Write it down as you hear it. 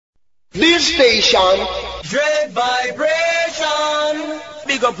This station, Dread Vibration,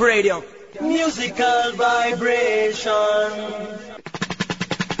 big up radio, musical vibration.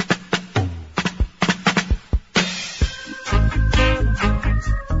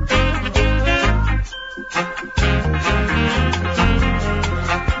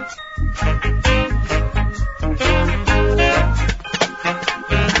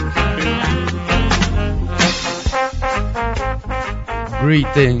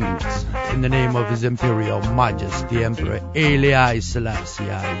 Greetings in the name of His Imperial Majesty Emperor Haile Selassie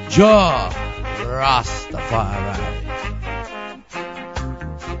Jah Rastafari.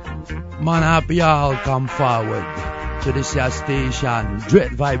 Man, happy y'all come forward to this here station,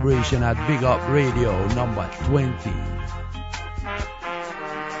 Dread Vibration at Big Up Radio number 20.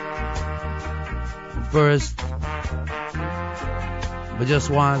 First, I just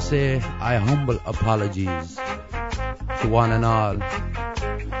want to say I humble apologies to one and all.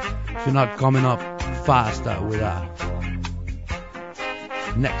 If you're not coming up faster with our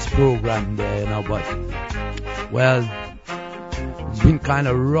next program there, you know, but well, it's been kind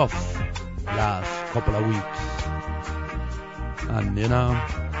of rough last couple of weeks, and you know,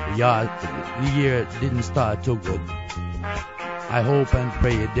 the year didn't start too good. I hope and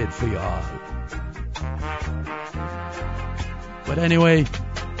pray it did for you all. But anyway,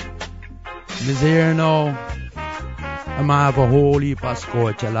 this here now, I might have a whole heap of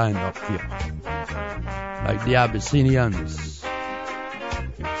scorcher lined up for you, like the Abyssinians,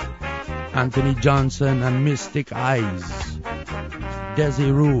 Anthony Johnson and Mystic Eyes,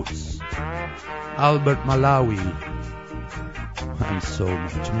 Desi Roots, Albert Malawi, and so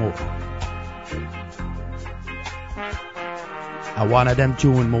much more. I wanted them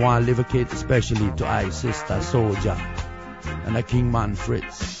tune, I want to livicate especially to I Sister Soldier and the Kingman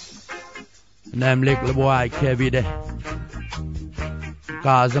Fritz. And them little boy Kevy there.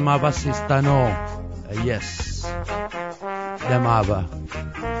 Cause them have a sister now. Yes. Them have a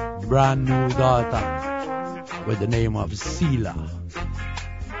brand new daughter with the name of Sela.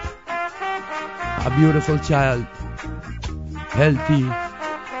 A beautiful child. Healthy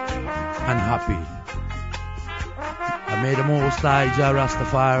and happy. I may the Most High Jah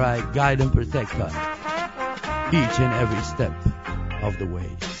Rastafari guide and protect her each and every step of the way.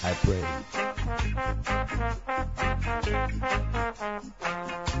 I pray.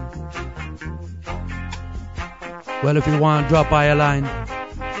 Well, if you want to drop by a line,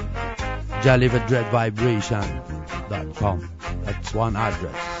 JahLive at Dreadvibration.com. That's one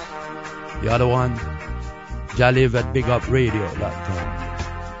address. The other one, JahLive at BigUpRadio.com.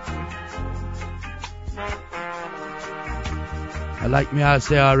 Like me I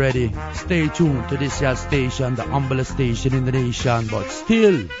say already, stay tuned to this here station, the humblest station in the nation, but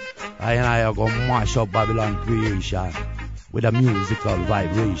still, I are going to mash up Babylon creation with a musical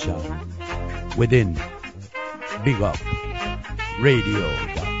vibration within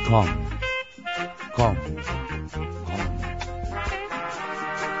BigUpRadio.com. Come.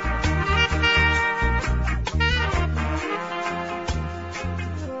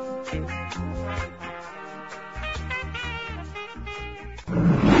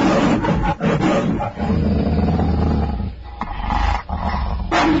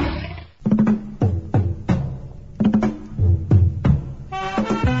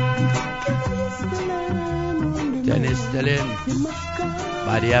 Dennis still in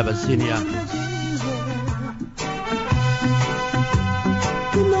by the Abyssinians.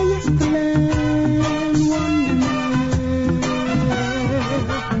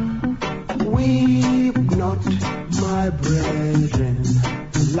 Weep not, my brethren,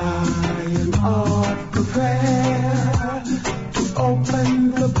 lion art prepare to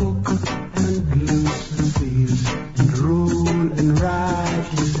open the book and loose the seals and rule in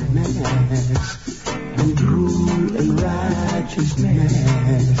righteousness. And rule in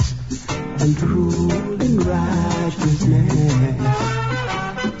righteousness, and rule in righteousness.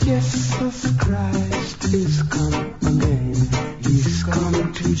 Jesus Christ is come again. He's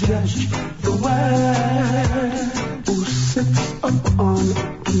come to judge the world. Who sits upon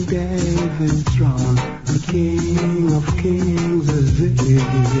King David's throne? The King of Kings is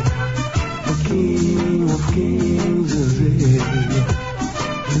here. The King of Kings is here.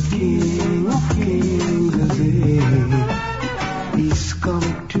 The King of Kings is here. He's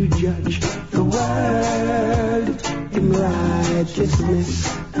come to judge the world in righteousness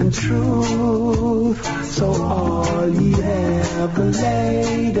and truth. So all ye heavy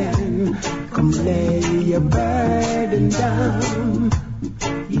laden, come lay your burden down.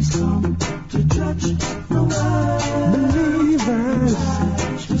 He's come to judge the world. Believers,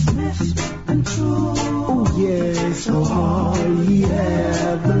 righteousness and truth. Oh yes, so all ye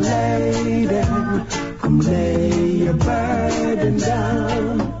heavy laden, come lay your burden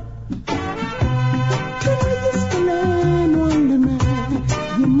down.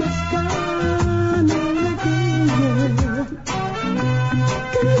 You must go on again.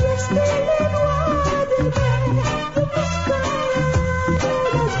 Can I just stand and wander there? You must go on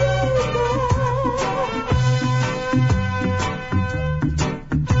again.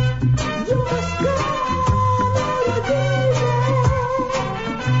 You must go on again.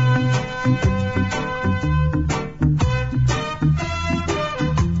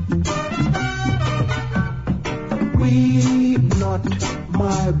 Weep not,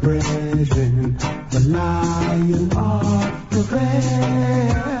 my brethren, the lion ought to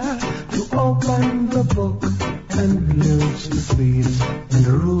bear, to open the book and loose the seals, and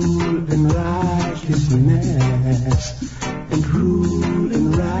rule in righteousness, and rule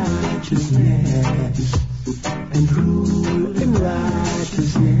in righteousness, and rule in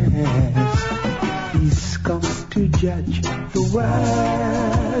righteousness. He's come to judge the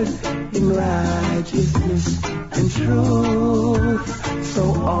world in righteousness and truth. So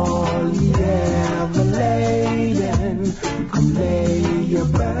all ye ever laden, come lay your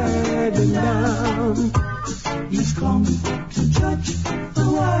burden down. He's come to judge the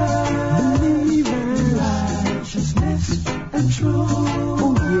world, believe in righteousness and truth.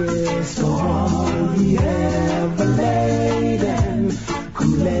 Oh yes, so all ye ever laden,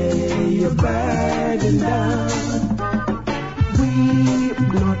 come lay your burden down. Weep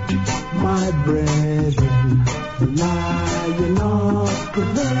not, my brethren, the lion of the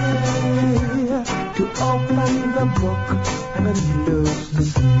way, to open the book and loose the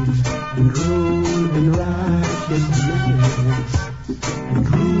seals, and rule in righteousness, and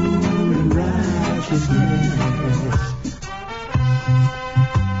rule in righteousness.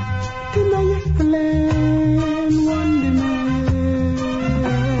 Can I explain wonderment?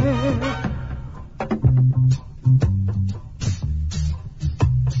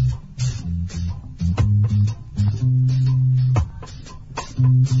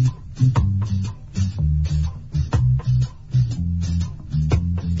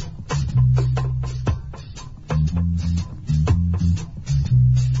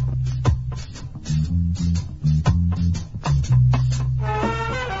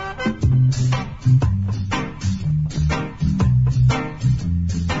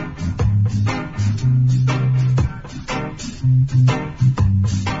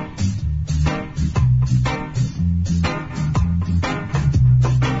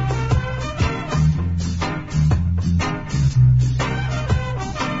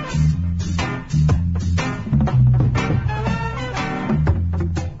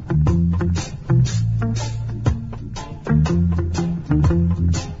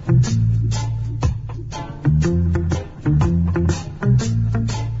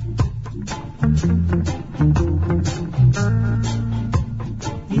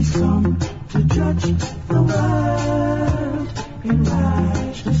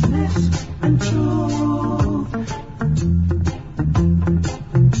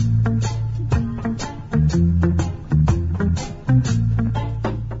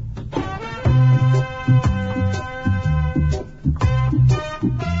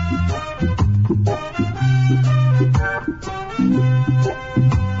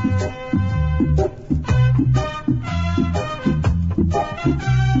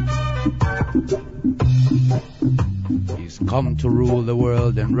 Come to rule the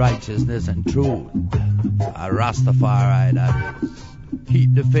world in righteousness and truth. A Rastafari, that is.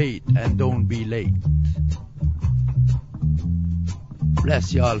 Keep the faith and don't be late.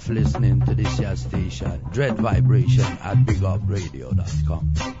 Bless y'all for listening to this here station, Dreadvibration at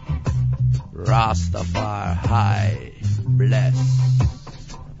BigUpRadio.com. Rastafari, bless.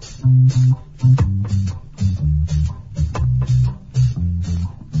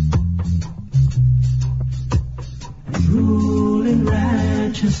 Rule in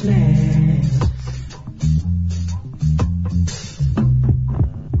righteousness.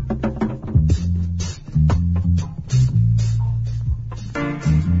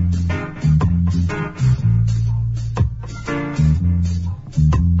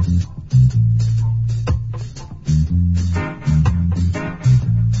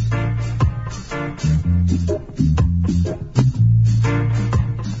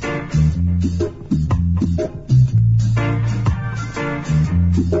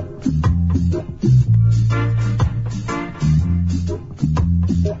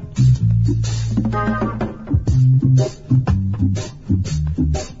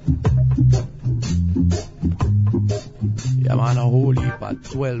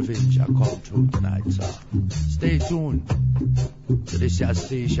 12-inch I come through tonight, so stay tuned to this here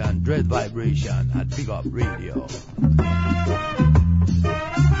station, Dreadvibration at Big Up Radio.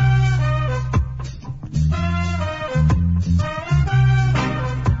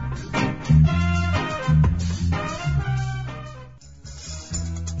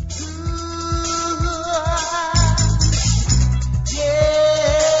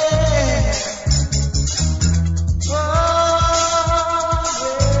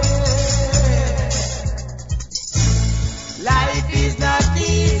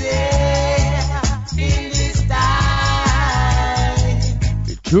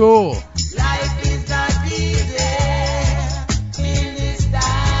 True. Life is not easy in this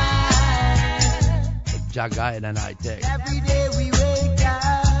time. Jah guide and I take. Every day we wake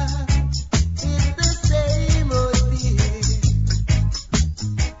up, it's the same old thing.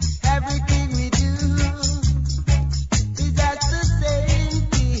 Everything we do is just the same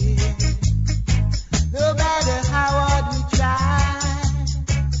thing. No matter how hard we try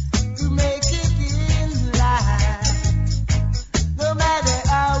to make it in life, no matter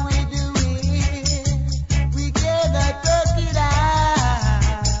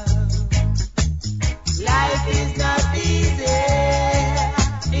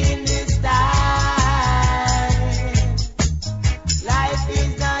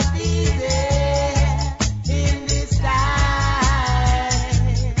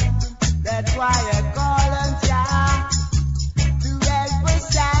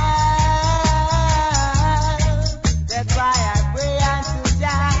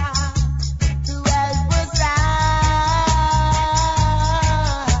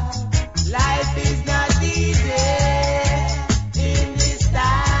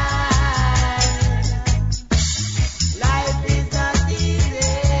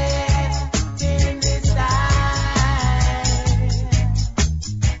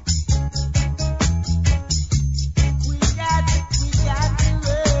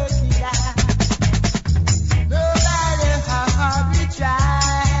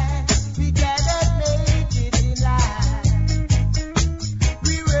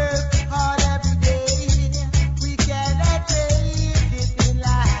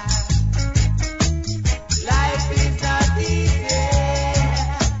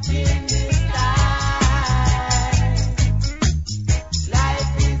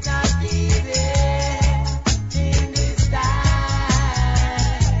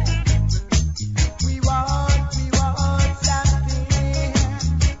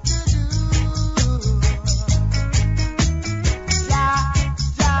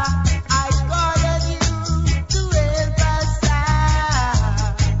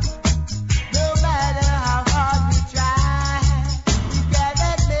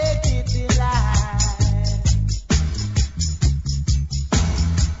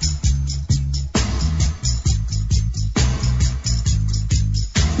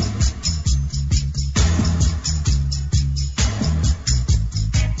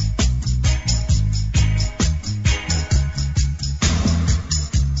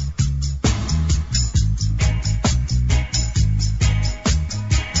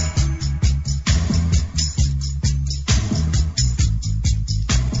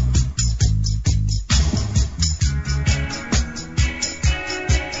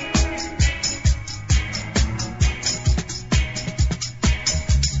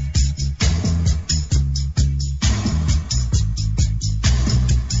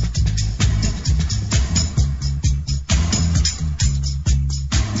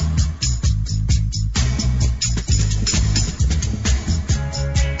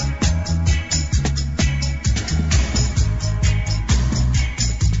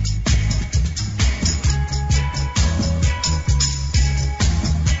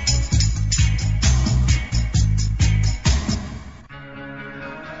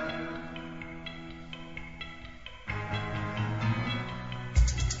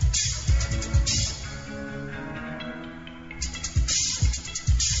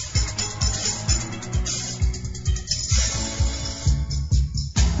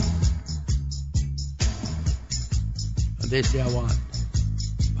This year one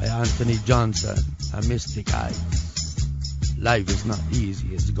by Anthony Johnson and Mystic Eyes. Life is not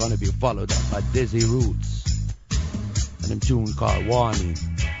easy. It's gonna be followed up by Dizzy Roots and a tune called Warning.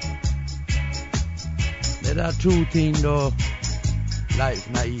 Let that true thing though. Life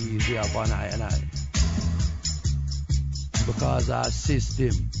not easy upon I and I. Because our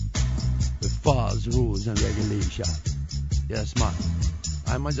system with false rules and regulation. Yes man.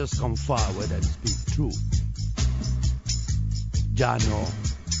 I'ma just come forward and speak truth. Jah know.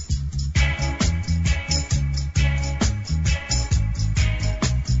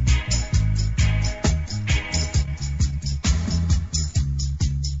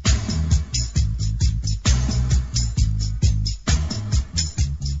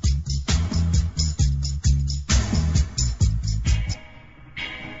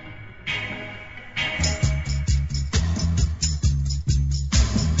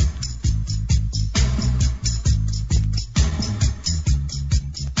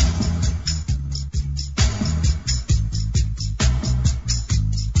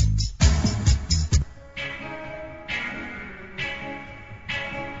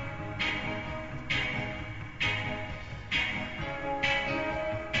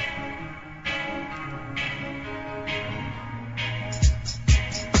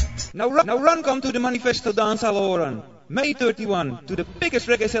 Now run come to the Manifesto Dance Hall, May 31, to the biggest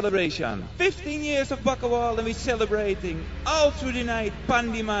reggae celebration. 15 years of Baccawal and we're celebrating all through the night.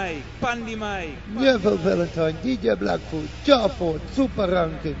 Pandy Mike. Neville Valentine, DJ Blackfoot, Jarford, Super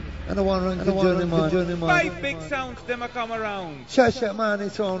Ranking, and the one ranking Journey Man. 5 big sounds them a come around. Shasha Mani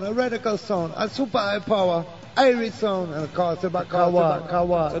sound, a Radical sound, a Super High Power, Irish sound, and of course the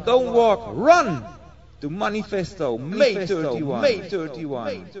Baccawal. So don't walk, run to Manifesto, May 31.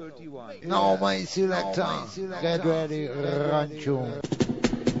 Now my selector, get ready, run tune.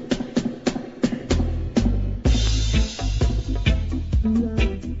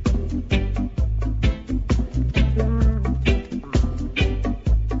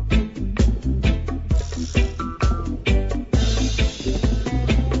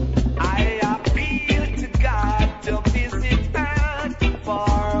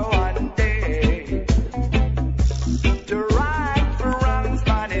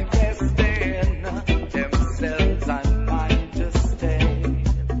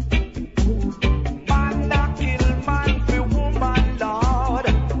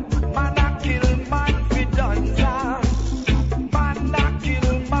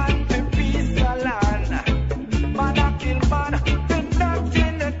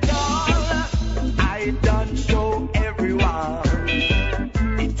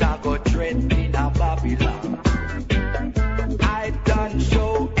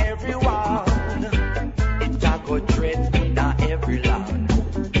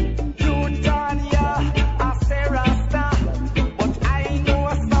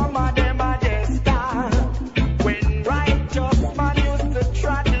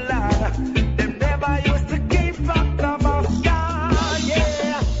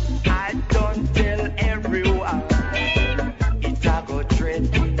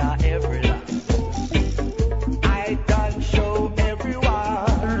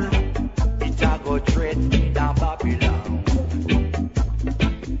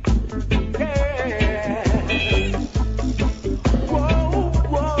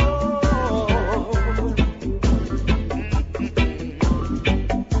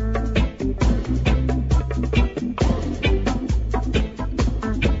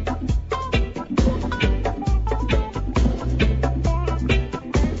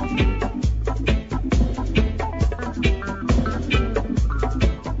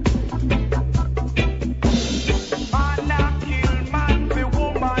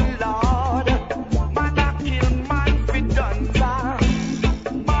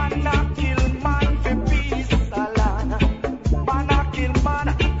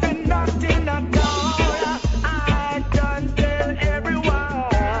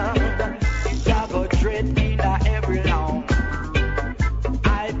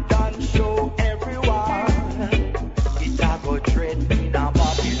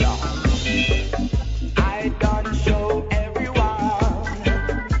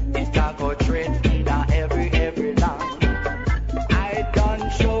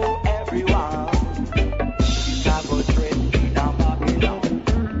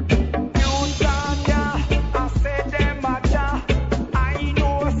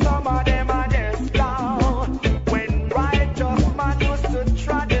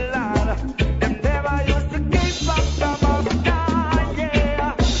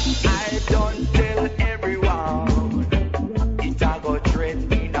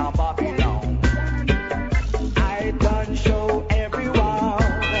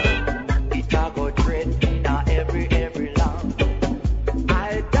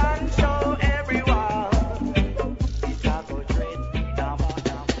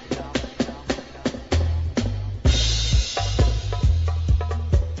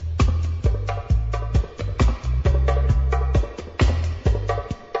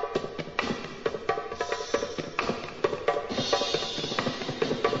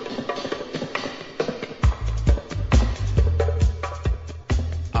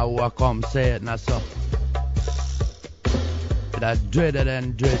 I come say it now, so. That dreaded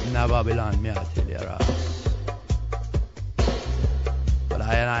and dread in Babylon, me I tell you, Ross. But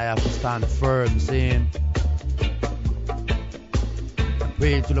I have to stand firm, saying,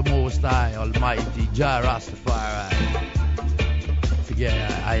 pray to the Most High, Almighty, Jah Rastafari. Forget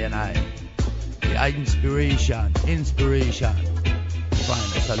I. The inspiration, to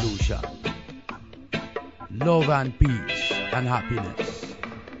find a solution. Love and peace and happiness.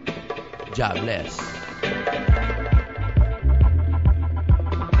 Jah bless.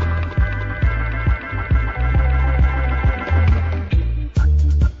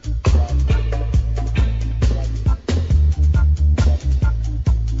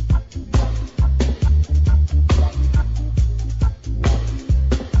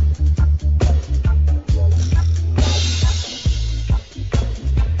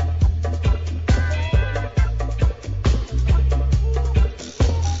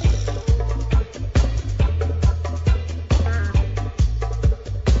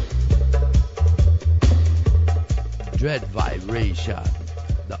 station,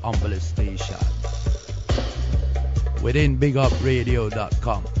 the humblest station, within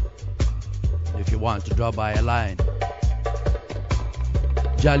bigupradio.com. If you want to drop by a line,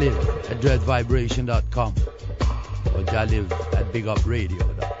 JahLive at Dreadvibration.com or JahLive at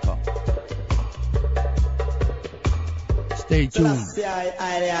bigupradio.com. Stay tuned.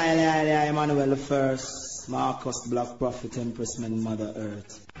 I, Emmanuel the First, Marcus Black Prophet, Empress Man, Mother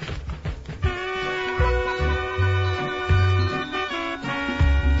Earth.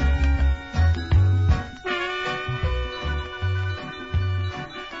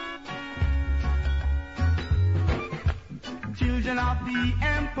 Children of the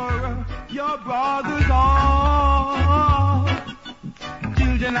Emperor, your brothers are.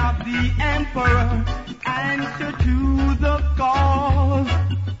 Children of the Emperor, answer to the call.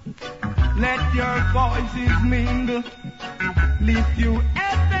 Let your voices mingle, lift you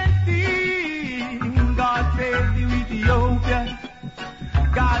up and sing. God save you, Ethiopia.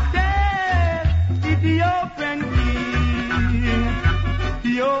 God save Ethiopian king.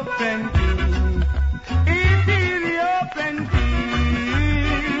 Ethiopian king. Ethiopian king.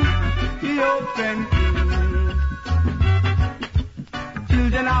 Ethiopian king.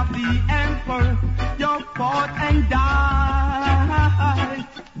 Children of the Emperor, you fought and died,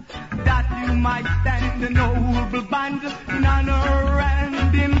 that you might stand a noble band in honor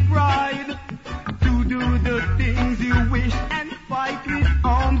and in pride, to do the things you wish and fight with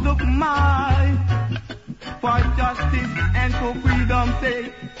arms of might, for justice and for freedom's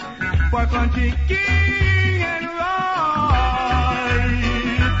sake, for country king and right,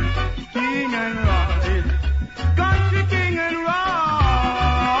 king and right, country king and right.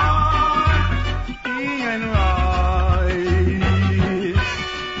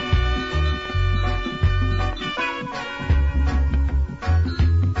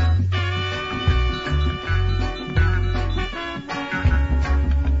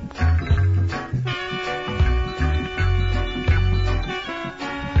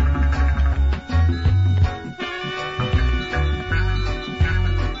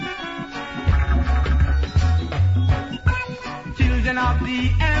 Of the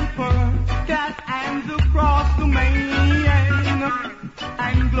Emperor, cast hands across the main,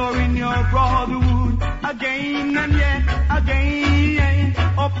 and glory in your brotherhood again and yet again.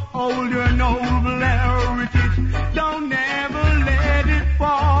 Uphold your noble heritage, don't ever let it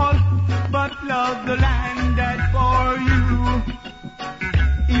fall, but love the land that's for you.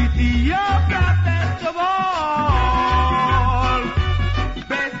 Ethiopia, best of all,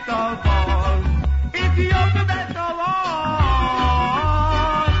 best of all. Ethiopia, best of all.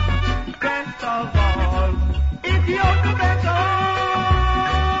 Ethiopia, best of all.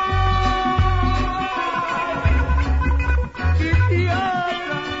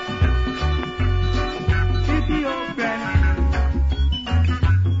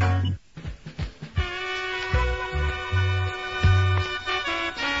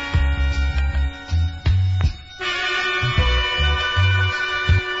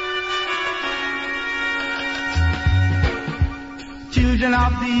 Children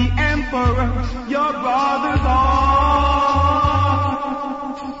of the Emperor, your brothers are.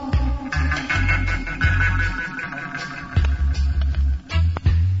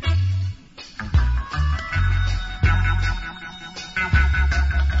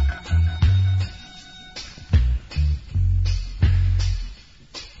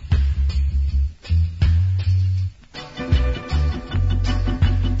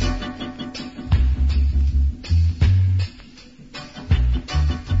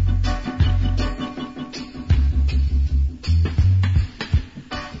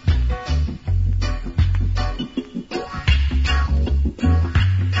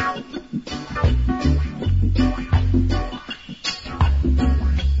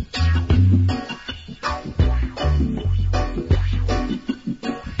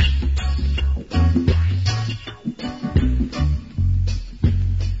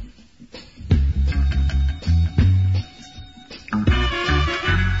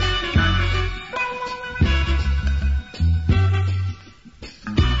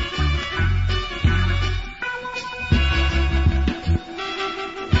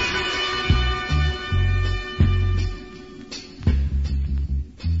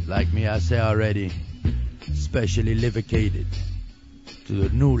 Like me, I say already, specially livicated to the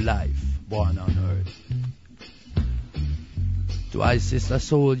new life born on earth. To our sister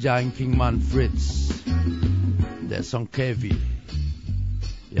soldier and Kingman Fritz, there's some Kevy,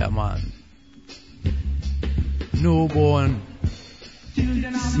 yeah man, newborn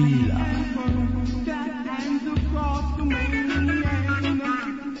Sila.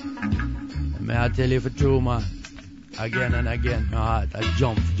 May I tell you for true, man, Again and again, my heart, I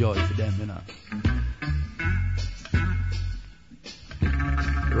jump for joy for them, you know.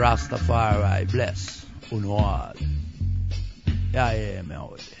 Rastafari, bless, all. Yeah, me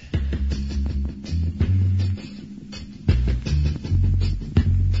out.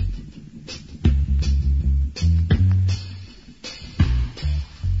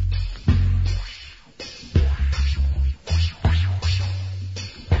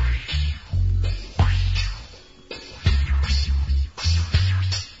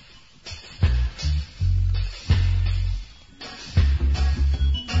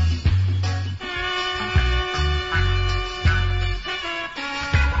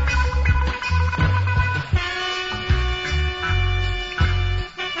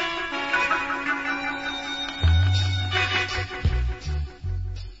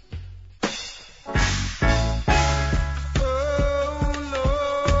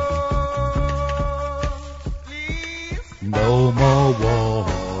 No more war.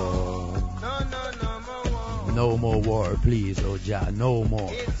 No more war, please, oh Jah, no more.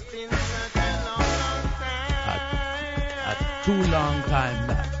 It's been such a long time. A too long time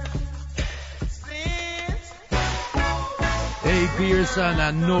now. Since Hey Pearson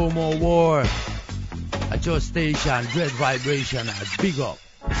and no more war. At your station, Dreadvibration at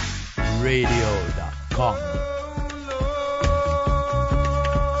BigUpRadio.com.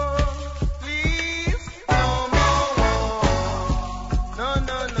 please, no more war. No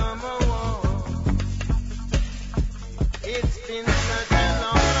more war. It's been such a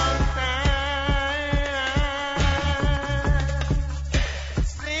long time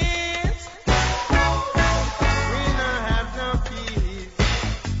since we don't have no peace.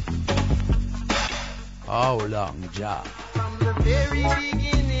 How long, Jah? From the very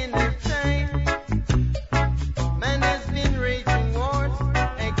beginning of time, man has been raging wars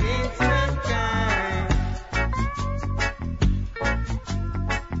against mankind.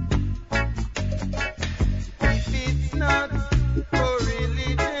 If it's not for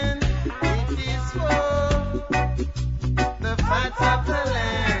religion, it is for the fat of the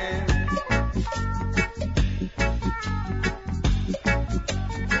land.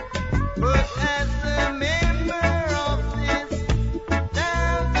 But as a member of this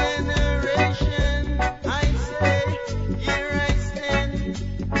now generation, I say, here I stand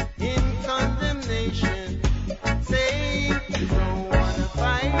in condemnation. Say you don't wanna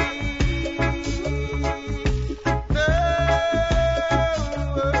fight.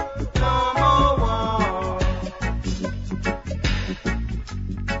 No more war.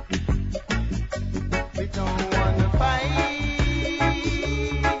 We don't wanna fight.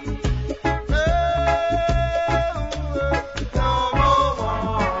 No more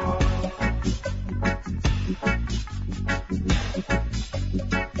war.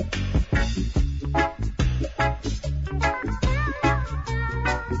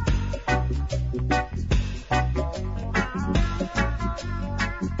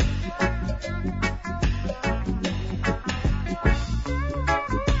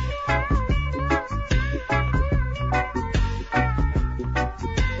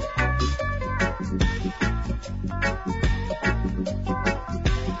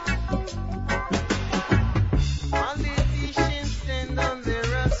 Politicians stand on their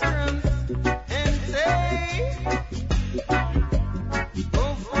restrooms and say,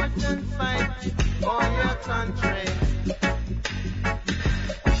 go forth and fight for your country.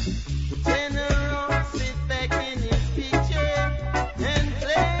 General sit back in his picture and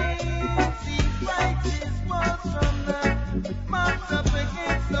claims he fights his wars from the mobs up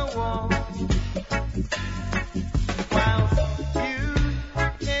against the wall. Whilst you,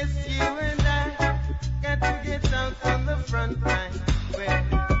 yes, you and I got to get out on the front line where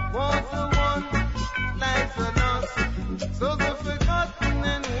wars are won, lives are lost, souls are forgotten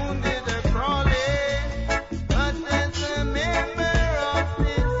and wounded are crawling. But as a member of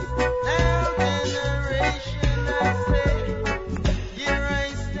this now generation, I say, here I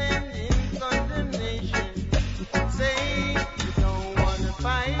stand in condemnation. Say you don't wanna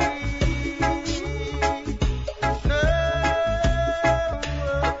fight.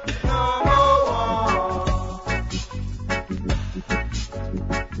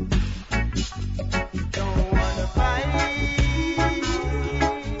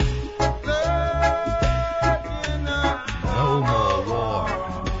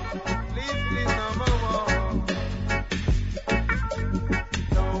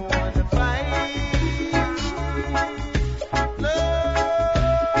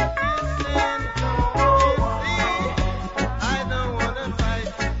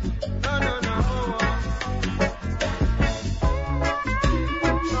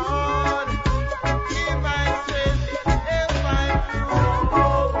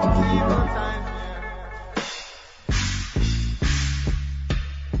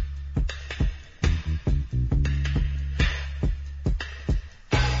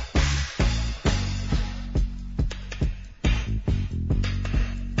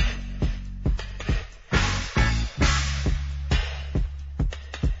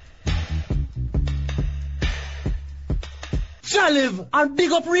 JahLive and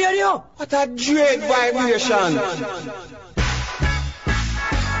Big Up Radio. What a Dreadvibration.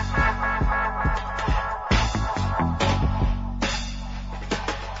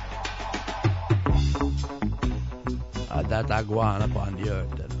 That I go on upon the earth.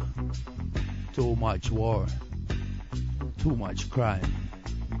 Too much war, too much crime,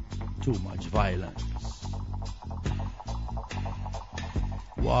 too much violence.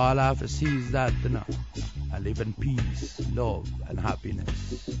 What all I have to see is that, I live in peace, love, and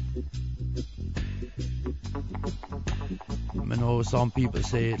happiness. I know some people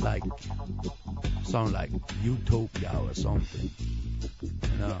say it sound like utopia or something.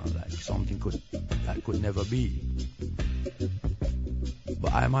 Like something that could never be.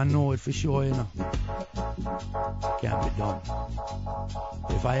 But I might know it for sure, Can't be done.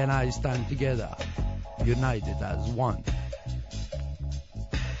 If I and I stand together, united as one.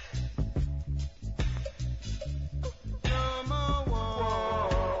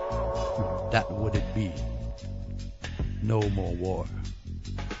 That would it be. No more war.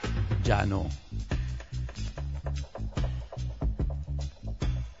 Jah know.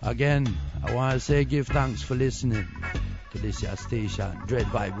 Again, I want to say give thanks for listening to this here station,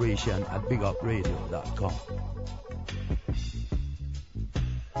 Dreadvibration at bigupradio.com.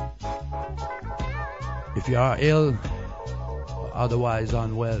 If you are ill or otherwise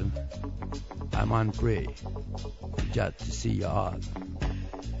unwell, I'm on pray just to see you all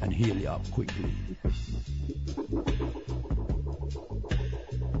and heal you up quickly.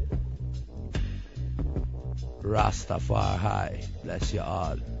 Rastafari, bless you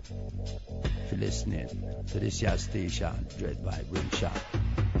all for listening to this here station, Dreadvibration.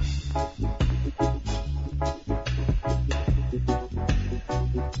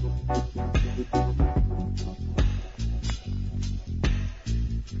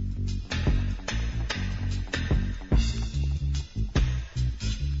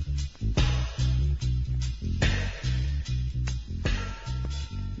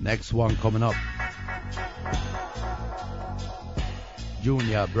 Next one coming up,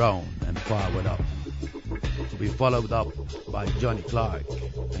 Junior Brown and Forward Up, to be followed up by Johnny Clark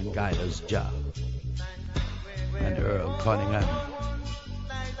and Guiders Jah and Earl Cunningham,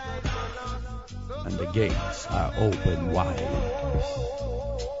 and the gates are open wide.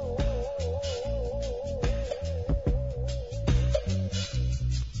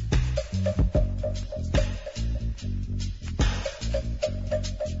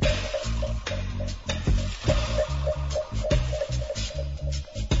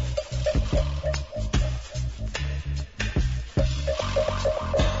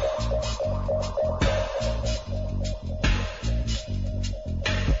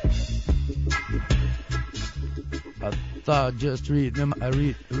 Just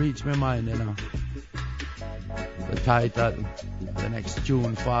reached my mind, The title, the next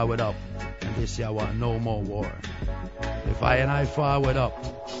tune, Forward Up, and this year I want no more war. If I and I forward up,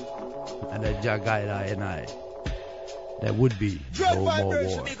 and the Jah guide I and I, there would be no more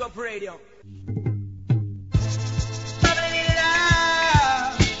war. Big Up Radio.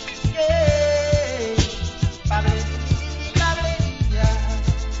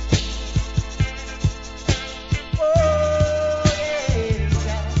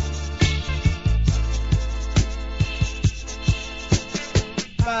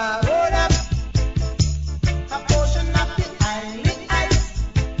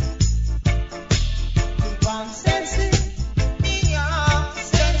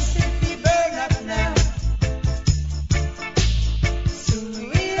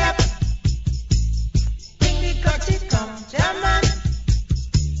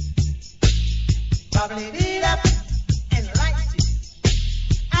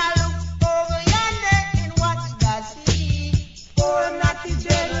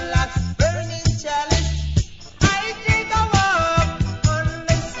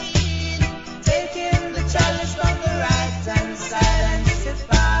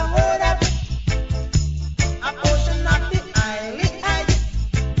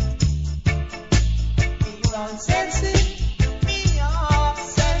 Sense it, me, your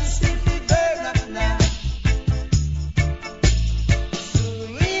sense if you burn up now.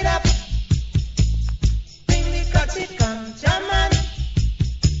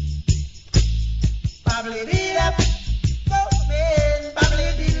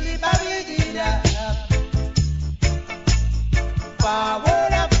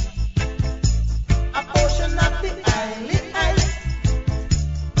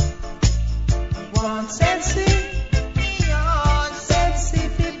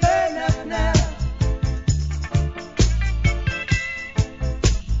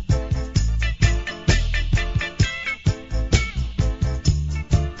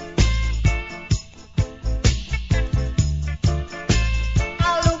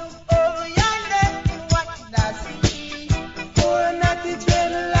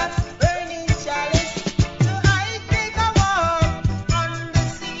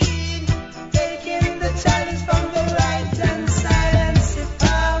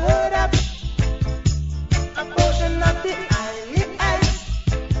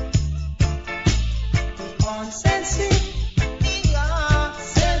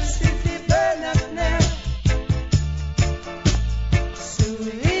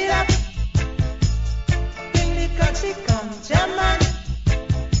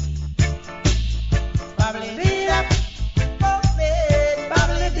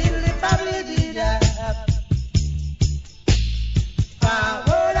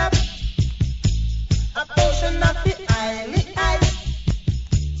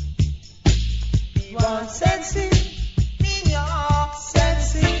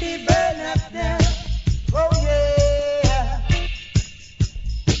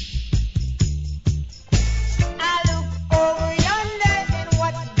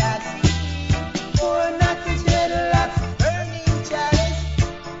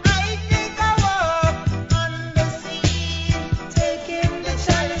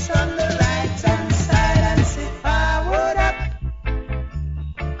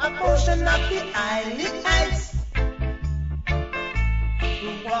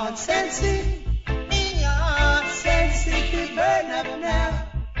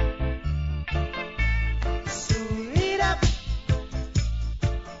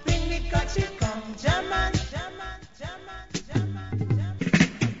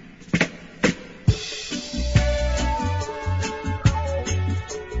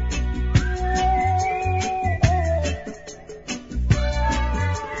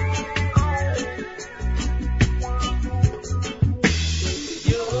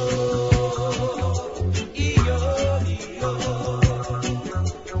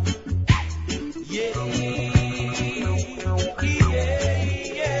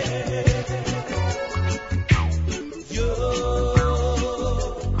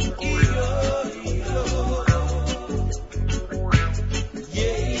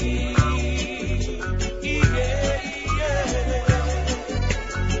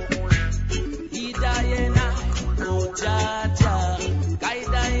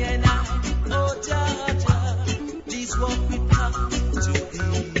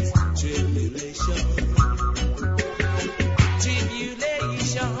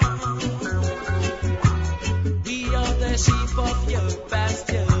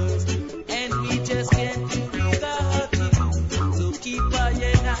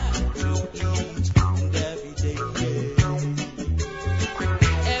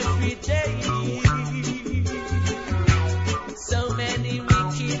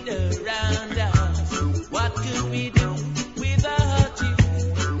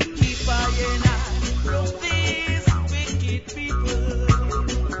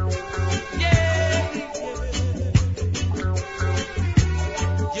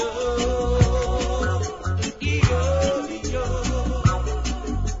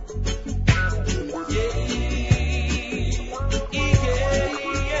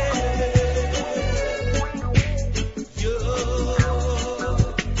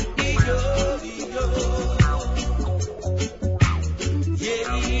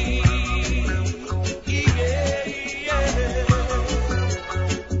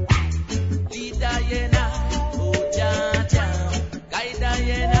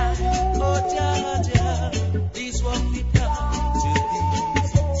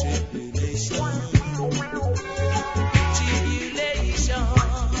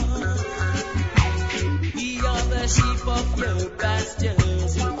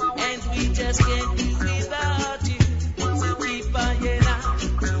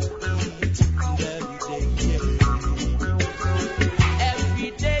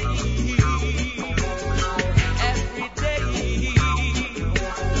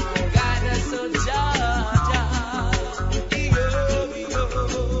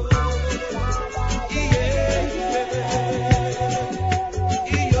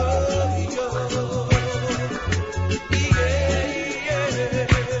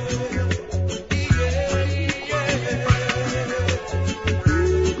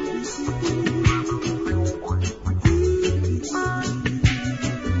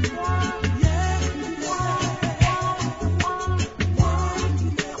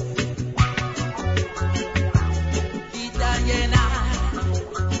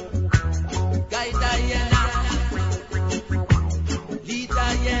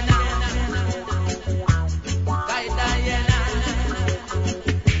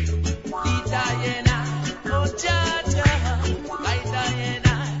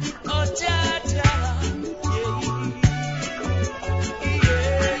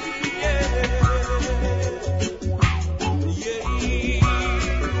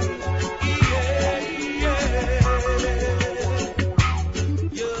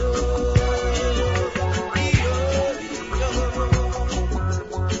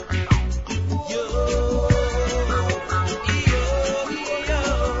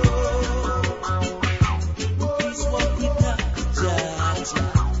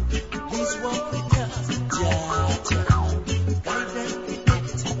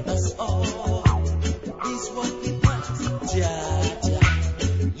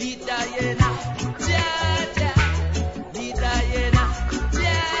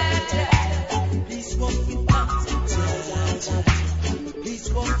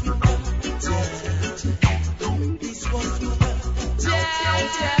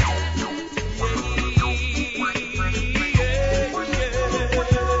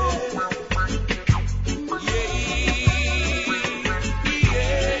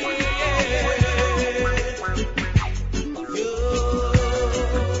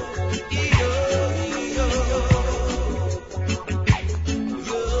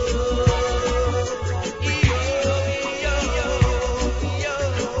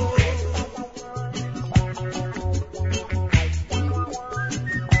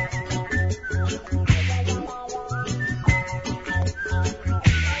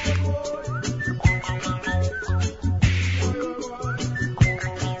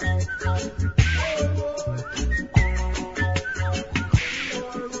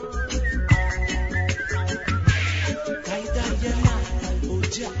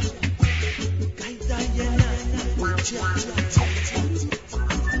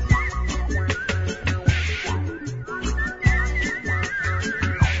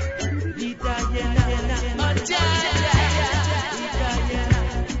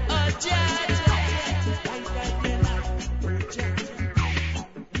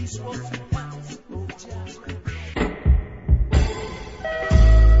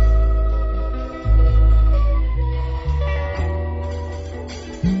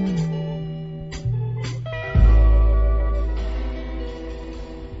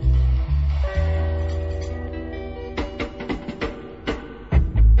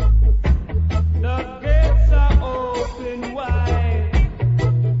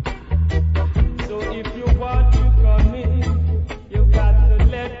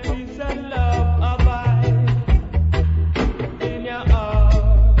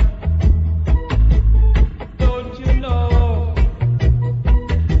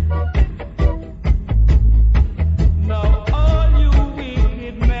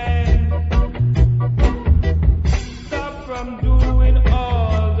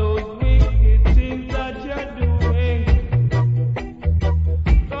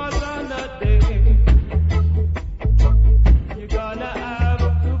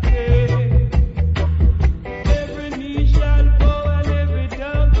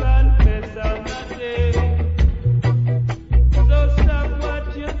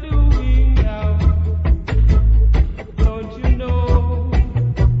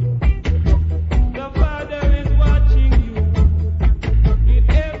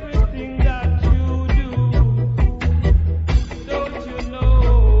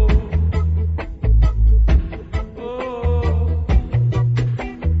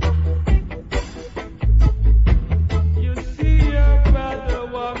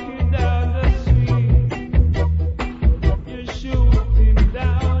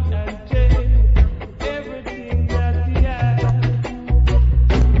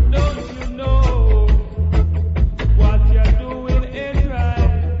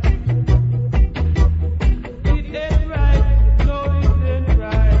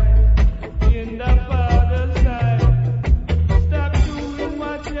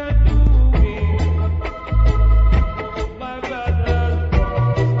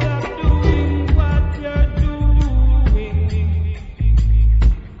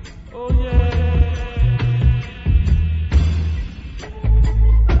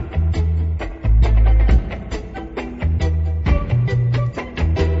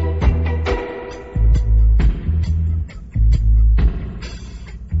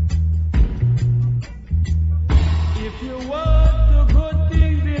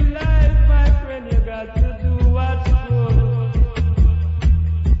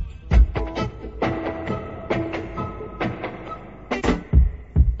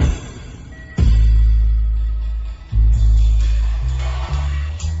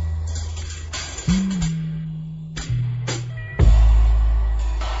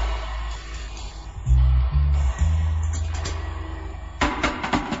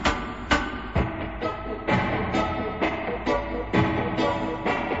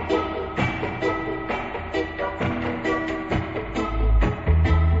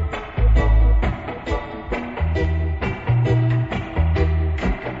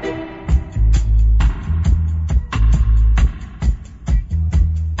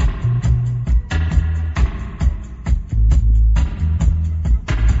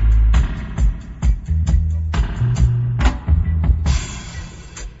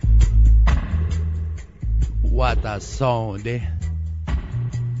 What a sound, eh?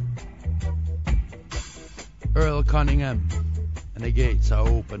 Earl Cunningham, and the gates are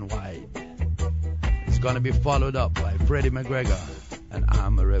open wide. It's gonna be followed up by Freddie McGregor and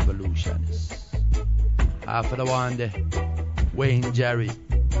I'm a Revolutionist. After the one day, Wayne Jerry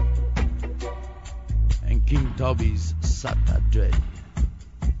and King Tubby's Sata Dread.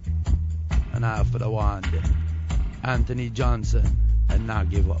 And after the one day, Anthony Johnson and Not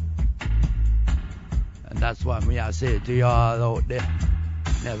Give Up. And that's what me I say to y'all out there.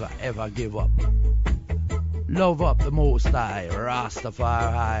 Never ever give up. Love up the Most High,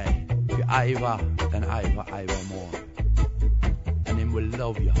 Rastafari. If you Iver, then Iver more. And him will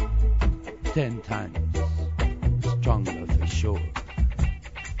love you 10 times stronger for sure.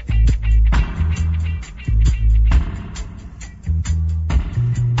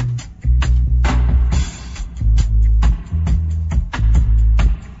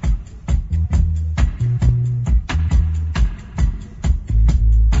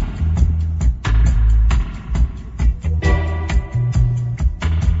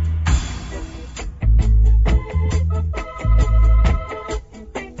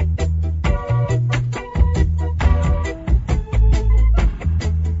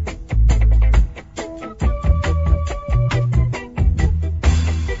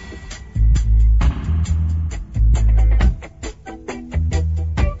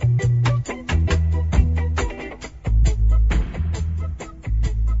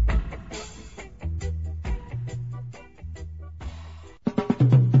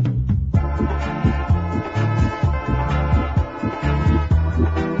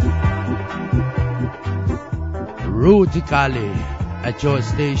 Rutically at your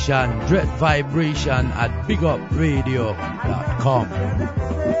station, Dreadvibration at BigUpRadio.com.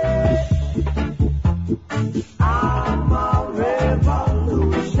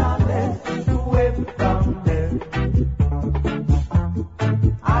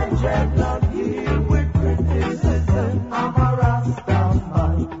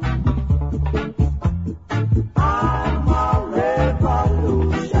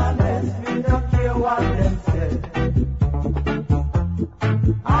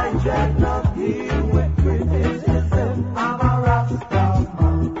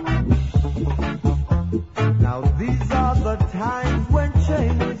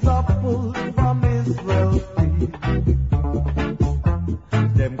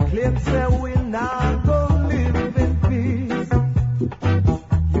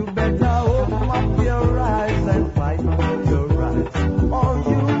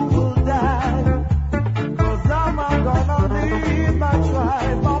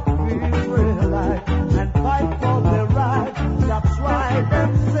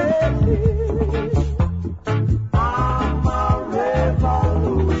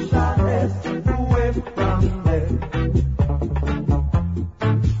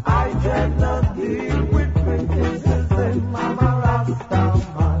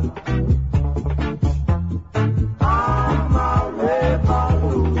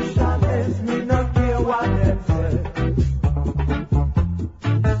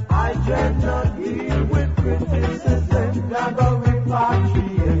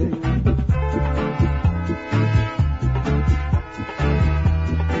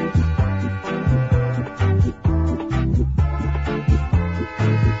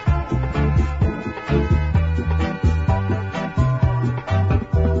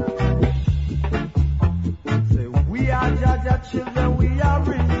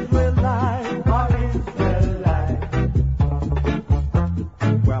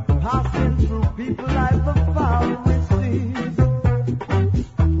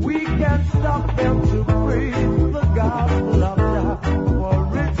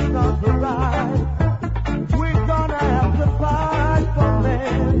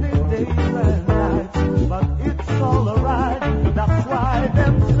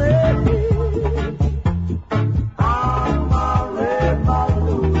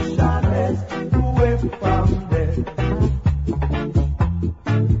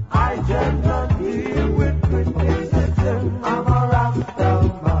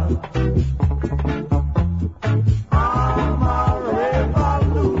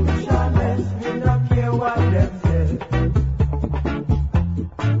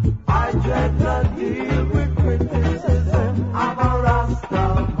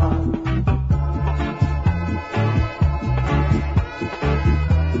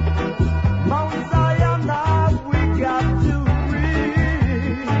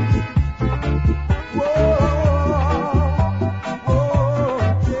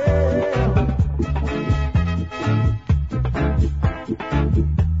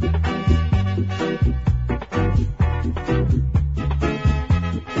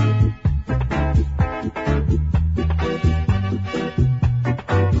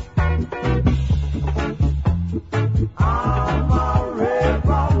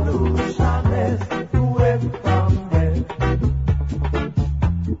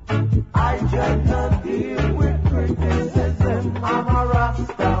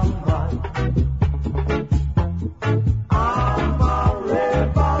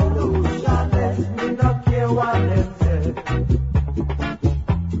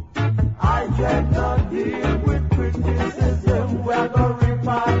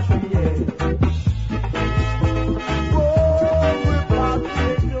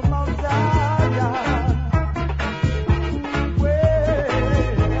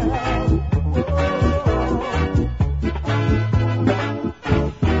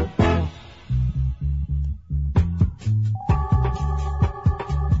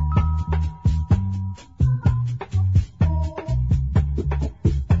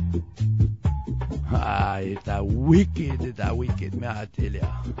 It's a wicked, may I tell ya.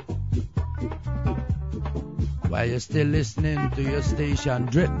 While you're still listening to your station,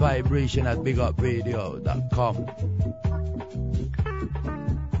 Dreadvibration at bigupradio.com.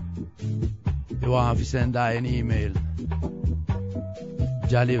 You want to send out an email,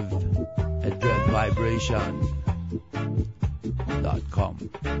 JahLive at Dreadvibration.com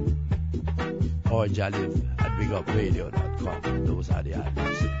or JahLive at bigupradio.com. Those are the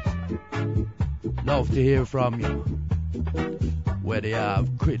addresses. Love to hear from you, whether you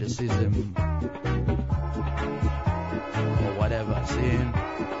have criticism or whatever, seeing.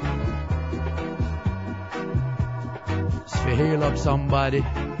 If you heal up somebody,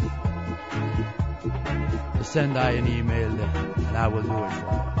 send out an email and I will do it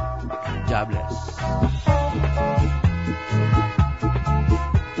for you. God bless.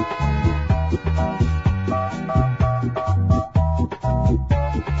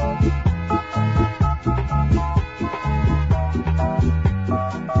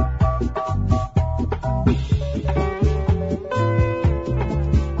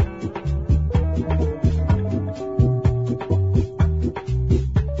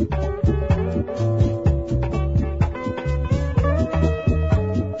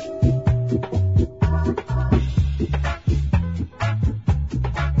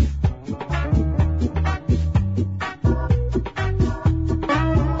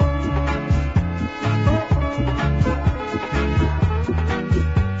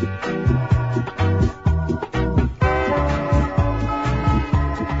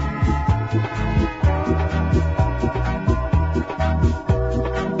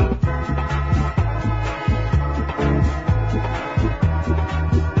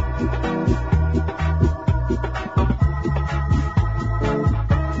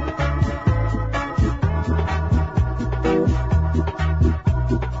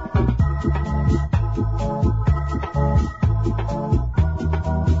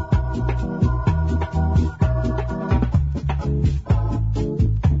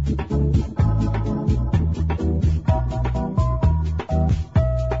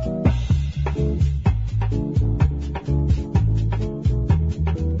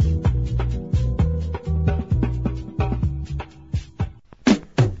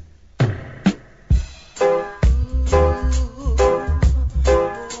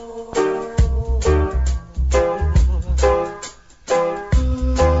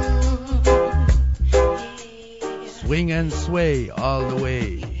 Swing and sway all the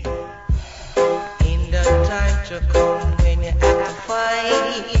way. In the time to come when you have to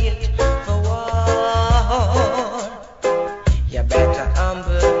fight for war, you better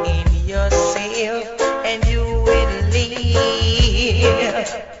humble in yourself and you will live.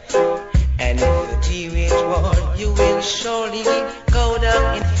 And if you deal with war, you will surely go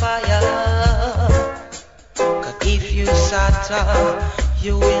down in fire. 'Cause if you suffer,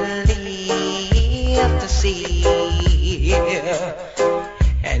 you will live to see.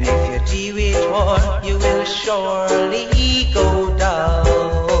 And if you deal with war, you will surely go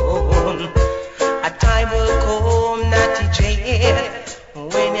down. A time will come, not yet,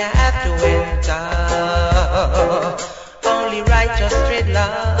 when you have to enter. Only righteous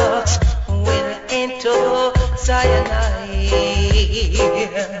dreadlocks will enter Zion.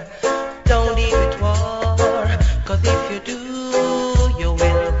 Don't deal with war, 'cause if you do, you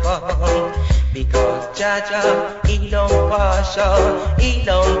will fall. Because Jah, he don't partial,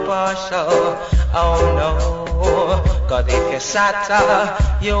 oh no. 'Cause if you suffer,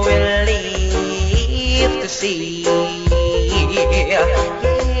 you will live to see. Yeah.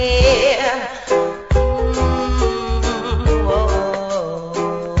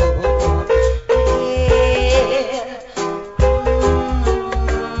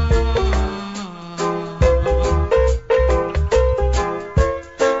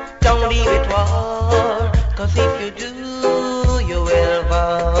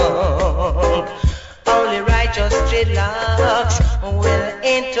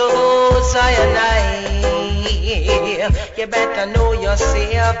 You better know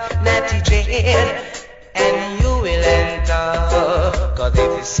yourself, natty dread, and you will enter. 'Cause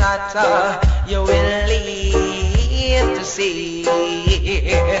if you suffer, you will live to see.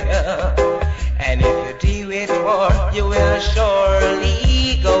 And if you deal with war, you will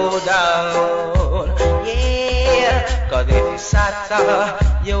surely go down. Yeah, 'cause if you suffer,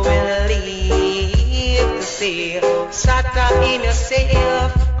 you will live to see. Suffer in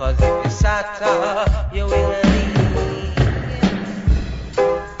yourself, 'cause if you suffer, you will live.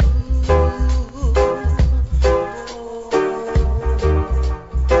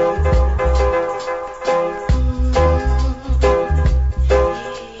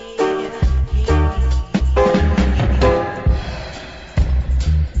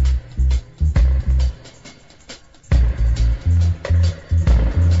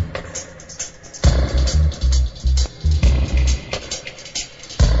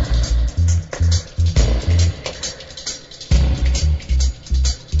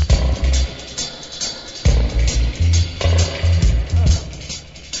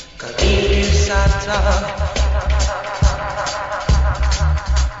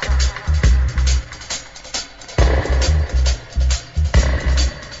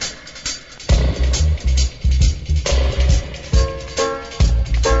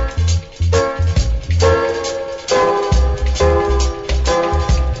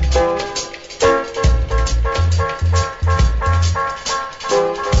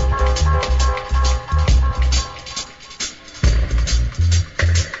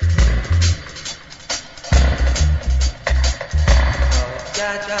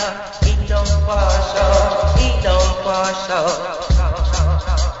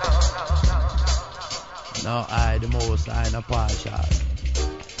 No, I the most, I no partial.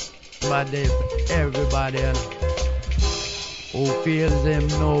 But if everybody who feels him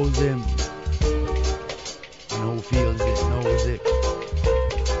knows him, and who feels it knows it.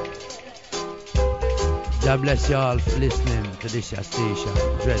 God bless you all for listening to this here station,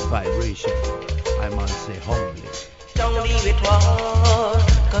 Dreadvibration. I must say humbly. Don't leave it all,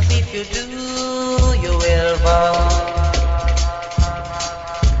 cause if you do, you will fall.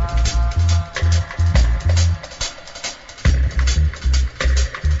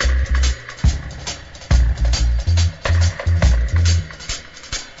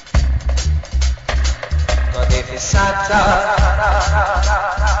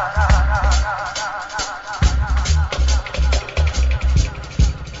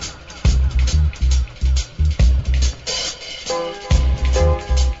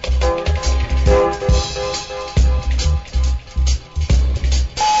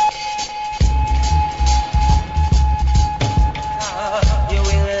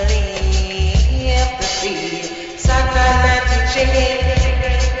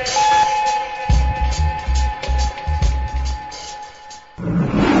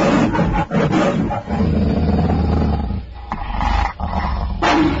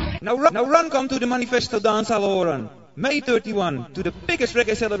 Now run come to the Manifesto Dance Aloran. May 31 to the biggest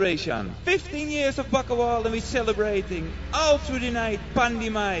reggae celebration. 15 years of Baccawal and we're celebrating all through the night. Pandy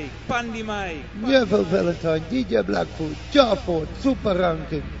Mike. Beautiful Valentine, DJ Blackfoot, Jawford, Super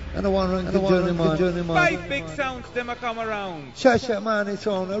Ranking, and the one ranking Journeyman. 5 big sounds them a come around. Shasha Mani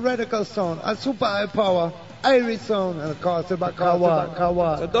sound, a radical sound, a super high power, Irish sound, and of course the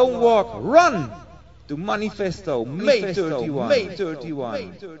Baccawal. So don't walk, run to Manifesto, May 31.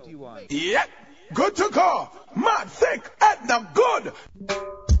 Yeah, good to go. Mad, thick, Edna, good.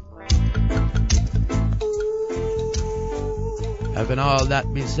 Having all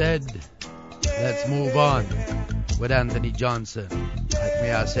that been said, let's move on with Anthony Johnson. Like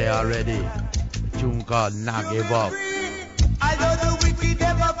me I say already, a tune called Not Give Up. I know the wicked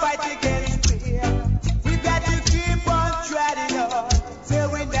never fight against me. We got to keep on treading on till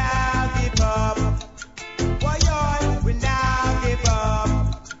we now give up. Boy, we now give up.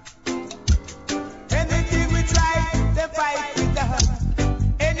 Anything we try, they fight with us.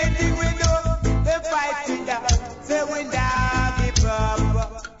 Anything we do, they fight with us. Say we now give up.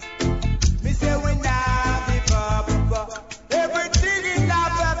 Me say we now give up. Everything is now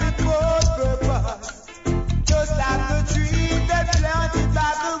for purpose. Just like the tree that planted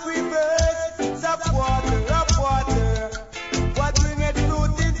by the rivers of water. What bring it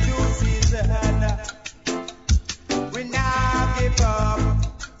fruit in due season. We now give up.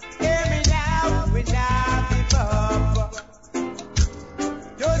 Hear me now, we now give up.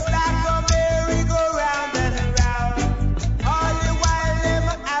 Just like a merry-go-round and around. All the while them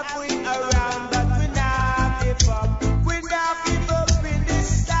have we around, but we now give up. We now give up in this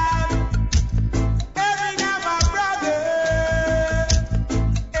time. Hear me now, my brother.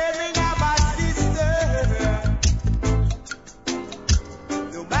 Hear me now, my sister.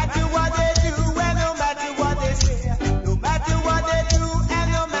 No matter what they do and no matter what they say, no matter what they do and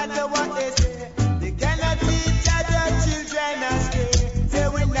no matter what they say, they cannot teach other children astray. Say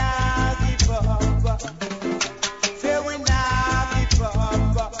we now give up. Say we now give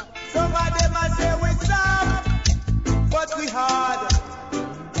up. Some of them a say we soft, but we hard.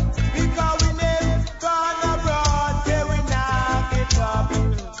 Because we never gone abroad. Say we now give up.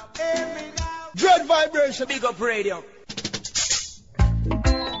 Hear me now. Dreadvibration, big up radio.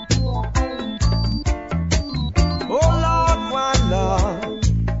 Oh Lord, my Lord,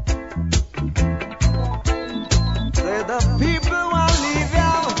 say the people will leave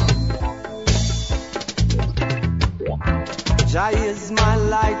you. Jah is my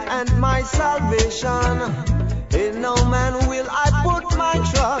light and my salvation. In no man will I put my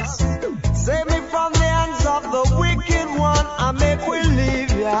trust. Save me from the hands of the wicked one, and make we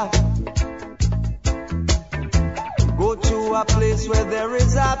leave ya. Go to a place where there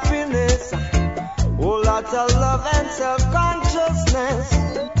is happiness. Oh, lot of love and self-consciousness.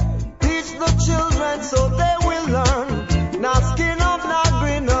 Teach the children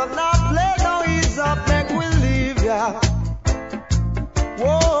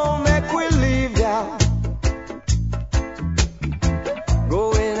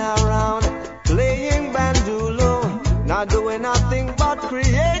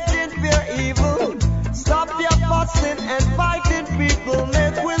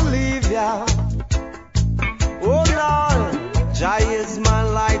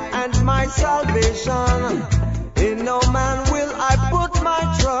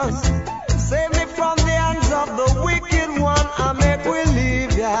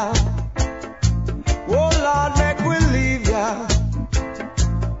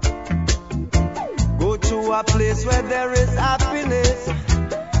to a place where there is happiness,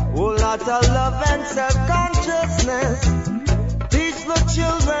 whole lot of love and self-consciousness. Teach the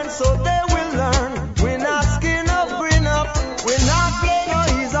children so they will learn. We're not skin up, green up. We're not play no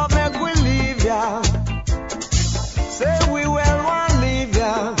ease up, make we leave ya. Say we well want leave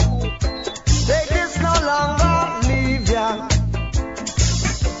ya. Take this no longer, leave ya.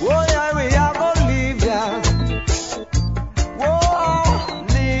 Oh yeah, we are gonna leave ya. Whoa,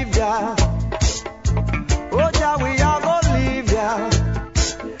 leave ya. Oh yeah, we are gonna leave ya.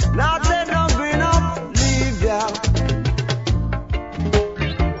 Now take no green up, leave ya.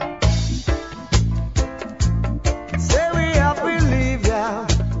 Say we happy, leave ya.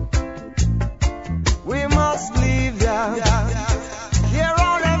 We must leave ya. Hear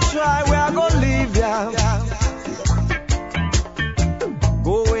all them try, we are gonna leave ya.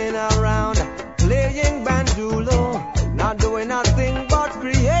 Going around playing bandulo, not doing nothing but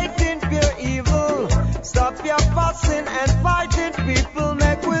creating pure evil. Stop your fussing and fighting, people,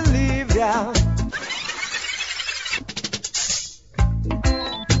 make we leave ya.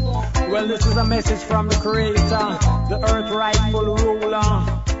 Well, this is a message from the Creator, the earth rightful ruler.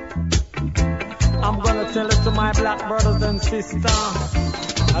 I'm gonna tell it to my black brothers and sisters.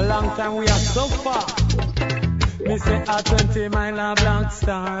 A long time we are so far. Me say a 20 mile a black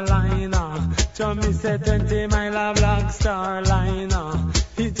star liner. So me say 20 mile a black star liner.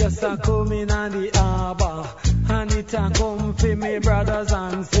 It just a come in on the harbor, and it a come for me brothers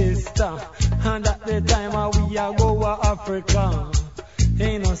and sisters. And at the time we a go to Africa.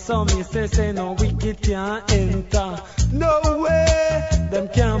 Ain't no so me say no wicked can't enter. No way, them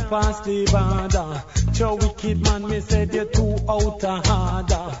can't pass the border. So wicked man me say they too out of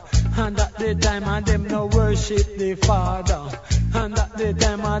order. And at the time of them no worship the Father. And at the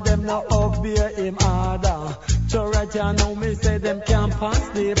time of them no obey him order. So right here now me say them can't pass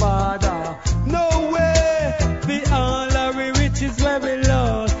the border. No way, the all our riches where we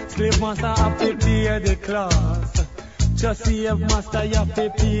lost. Slave master have to pay the class. Just see if master you have to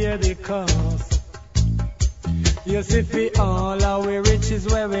pay the cost. You see for all our riches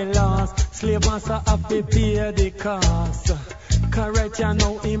where we lost. Slave master have to pay the cost. Correct you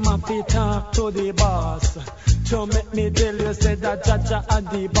know him have to talk to the boss. So make me tell you say that Jaja at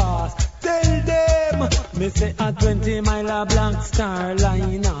the boss. Tell them me say a 20 mile a black star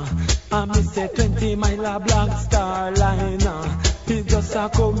liner. And me say 20 mile a black star liner. It just a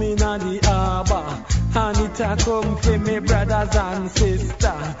come in on the harbor, and it a come for me brothers and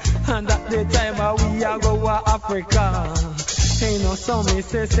sisters. And at the time we a go to Africa. Ain't no so me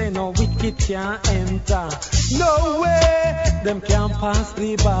say no wicked can't enter. No way, them can't pass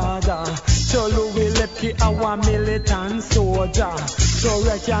the border. So Louis Lepke our militant soldier. So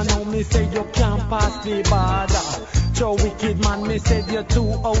right here now me say you can't pass the border. So wicked man me say you're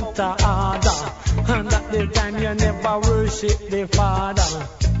too out of order. And at the time you never worship the Father.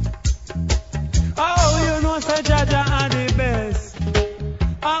 Oh, you know say Jaja are the best.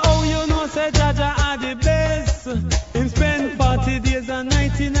 Oh, you know say Jaja are the best. Him spend 40 days and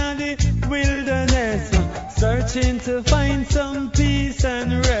nights in the wilderness, searching to find some peace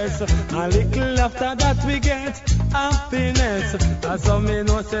and rest. A little after that we get happiness. As some me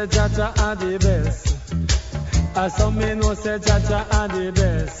know say Jaja are the best. As some me know say Jaja are the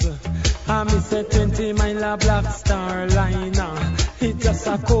best. I me say 20 mile a black star liner. It just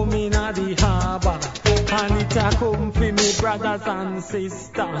a come in a the harbor, and it a come for me brothers and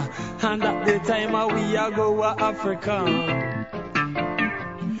sisters. And at the time we a go to Africa.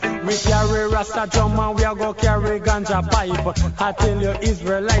 We carry Rasta drum and we a go carry ganja pipe. I tell you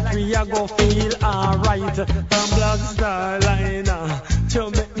Israelite we a go feel alright. And black star liner, so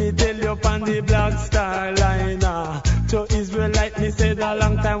make me tell you on the black star liner. So Israelite me said a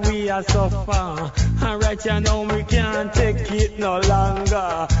long time we a suffer. And right here now we can't take it no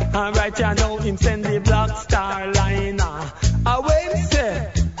longer. And right here now him send the black star liner. Away him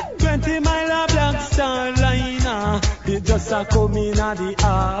say 20 mile a black star liner. It just a come in a the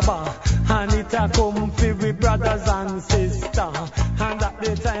harbor, and it a come for we brothers and sisters. And at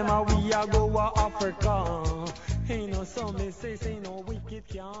the time we a go to Africa. Ain't no so me say no wicked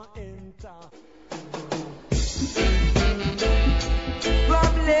can't enter.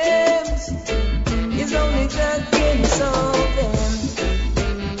 Problems is only God can solve them.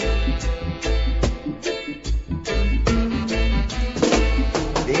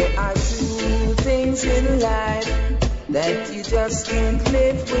 There are two things in life that you just can't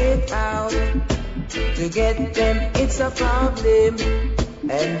live without. To get them, it's a problem,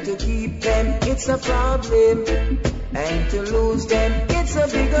 and to keep them, it's a problem, and to lose them, it's a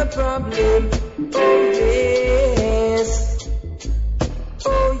bigger problem. Oh yes,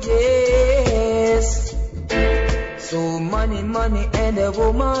 oh yes. Money, money, and a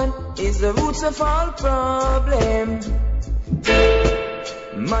woman is the roots of all problem.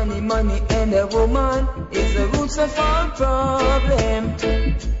 Money, money, and a woman is the roots of all problem.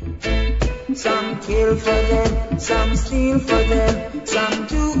 Some kill for them, some steal for them, some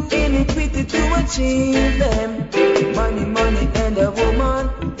do iniquity to achieve them. Money, money, and a woman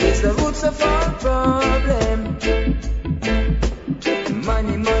is the roots of all problem.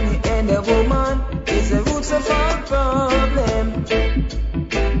 Money, money, and a woman is the roots of all problem.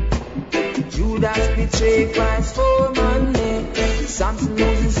 Judas betrayed Christ for money. Samson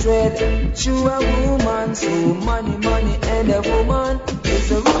loses dread to a woman. So money, money, and a woman is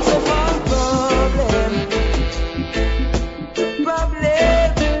the roots of all problem.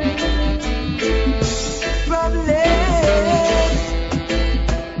 Problem. Problem.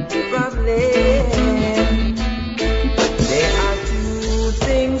 Problem. There are two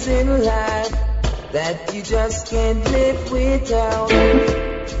things in life that you just can't live without.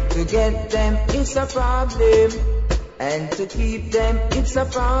 To get them, it's a problem. And to keep them, it's a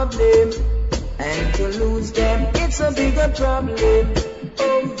problem. And to lose them, it's a bigger problem.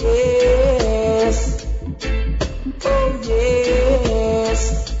 Oh yes. Oh yes.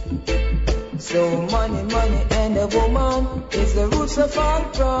 So money, money, and a woman is the roots of all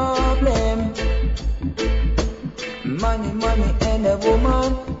problem. Money, money, and a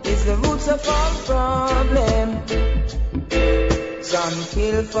woman is the roots of all problem. Some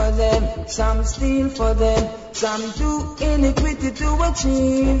kill for them, some steal for them, some do iniquity to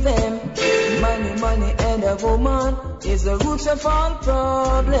achieve them. Money, money, and a woman is the roots of all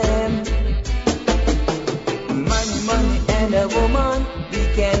problem. Money, money, and a woman, we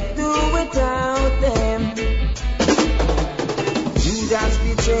can't do without them. Judas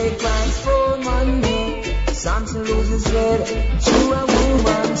betrayed Christ for money. Samson loses head to a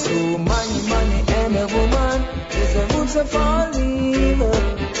woman. So money, money, and a woman is the roots of all evil.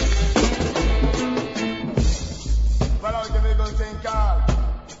 Well, I'll give you a good thing, Carl.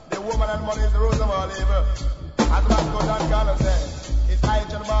 The woman and money is the roots of all evil. As Marco Dan Carlos said, it's I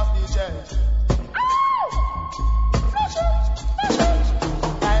to the boss DJ.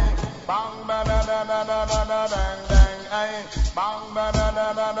 Bang, ba da da da da da da dang dang. Bang, ba da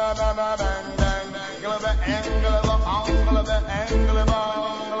da da da da da dang dang. Angle of the angle of the angle of the angle of the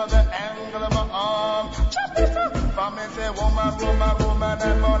angle of the angle of the arm. For me say woman, woman, woman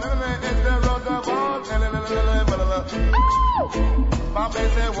and money is the road of all. For me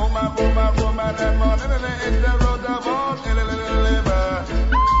say woman, woman, woman and money is the road of all.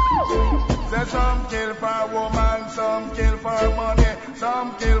 Say some kill for woman, some kill for money.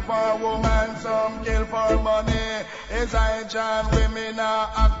 Some kill for woman, some kill for money. Is I John women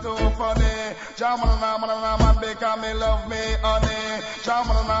act too funny. Jaman man because me love me honey.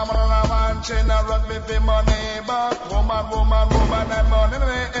 Jaman man chain a rugby for money. But woman, woman, woman and money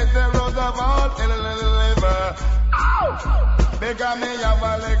is the road of all. Because me have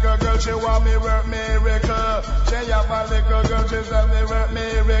a little girl, she want me work miracle. She have a little girl, she tell me work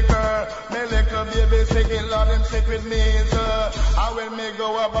miracle. Me little baby sick, in Lord him sick with me, sir. And when me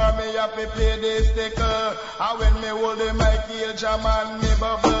go about me have to play this sticker. And when me hold him I kill jam and me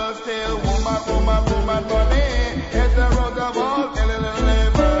bubble still. Woman, woman, woman, money is the road of all.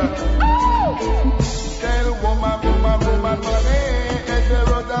 Still woman, woman, woman, money is the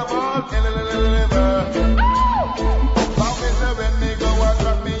road of all. When me go and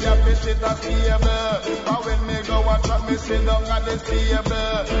drop me up, me sit at table. And when me go and drop me sit down at the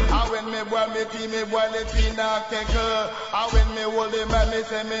table. And when me boil me boil it in a kettle. And when me hold the man, me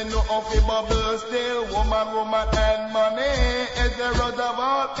say me know of the bubble. Still woman, woman and money is the road of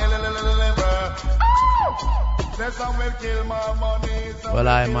all. Say some will kill my money. Well,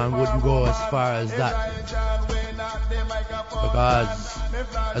 I man wouldn't go as far as that, because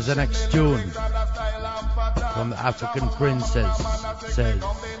as the next tune from the African Princess says,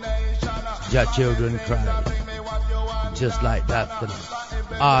 Jah children cry, just like that tonight.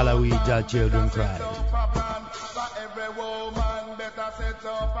 All of we Jah children cry.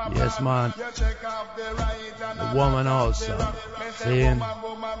 Yes, man. The woman also saying,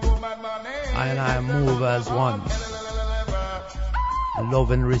 I and I move as one,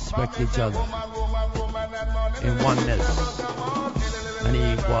 love and respect each other in oneness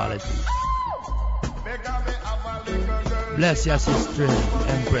and equality. Bless your sisters,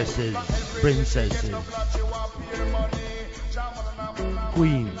 empresses, princesses,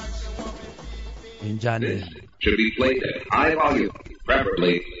 queens in Jah name. Should be played at high volume,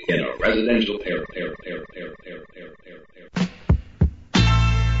 preferably in a residential area.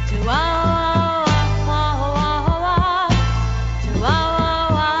 To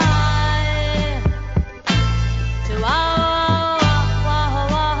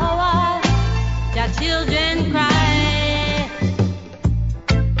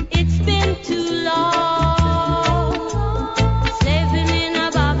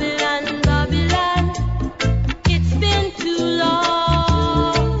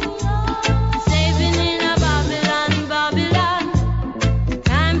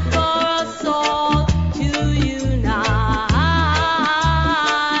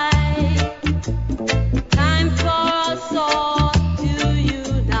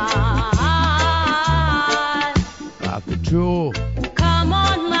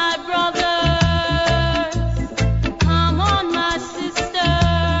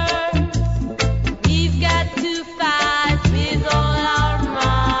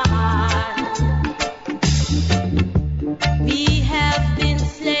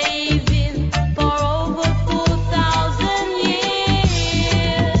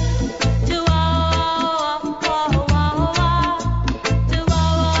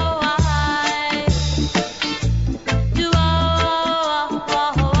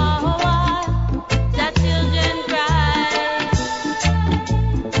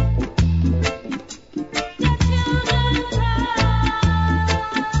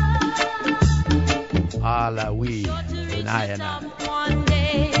and I. One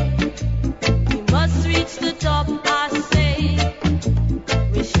day we must reach the top, I say.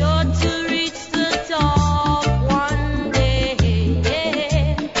 We're sure to reach the top one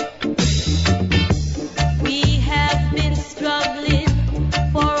day. We have been struggling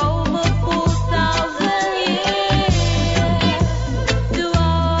for over 4,000 years. Do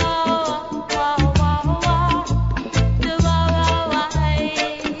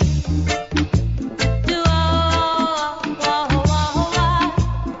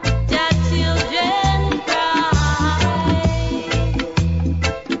that children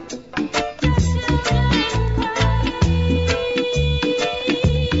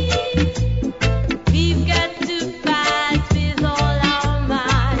we've got to fight with all our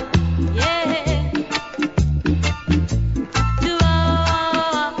might, yeah.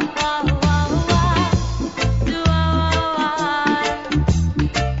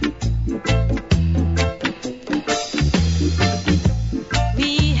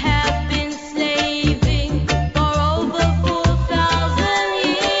 We have been slaving for over 4,000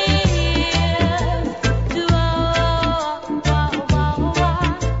 years.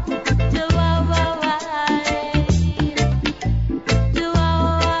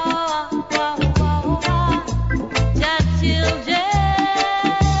 That children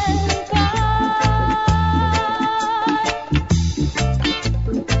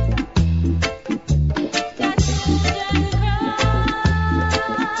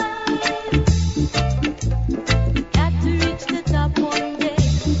got to reach the top one day.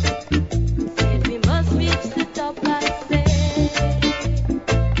 Said we must reach the top, I say.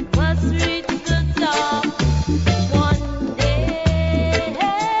 Must reach the top one day.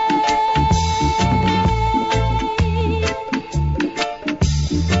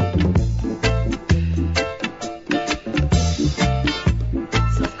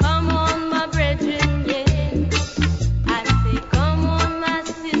 So come on, my brethren, yeah. I say, come on, my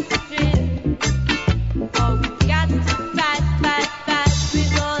sister. Oh, we got to fight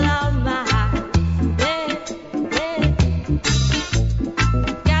with all our might. Yeah, yeah.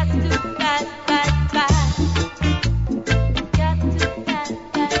 Got to fight. Got to fight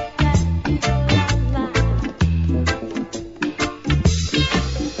with all our might.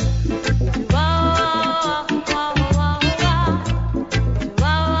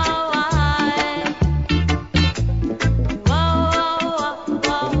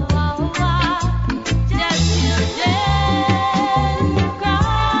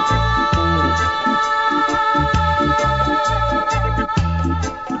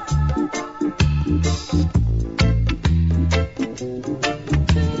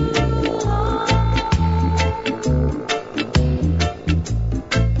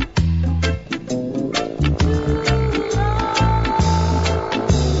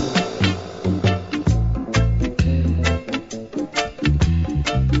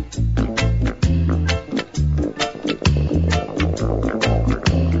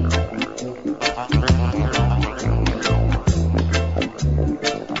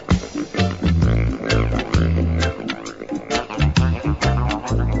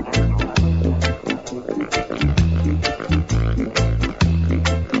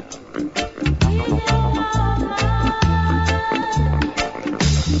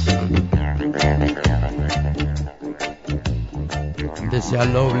 This is a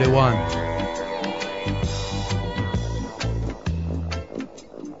lovely one.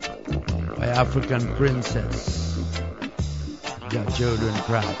 By African Princess, Your Children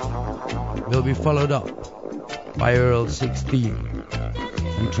Cry. Will be followed up by Earl 16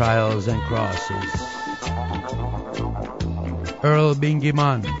 and Trials and Crosses. Earl Bingy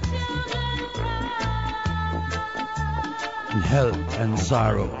Man in Health and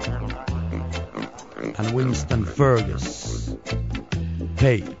Sorrow, and Winston Fergus,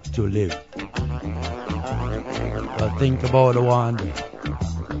 Pay to Live. Well, think about the one.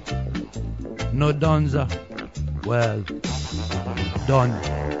 No Donza. Well, done.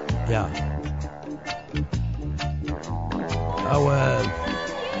 Yeah. Oh well.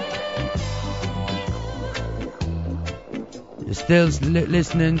 You're still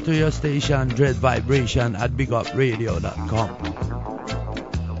listening to your station, Dreadvibration at BigUpRadio.com.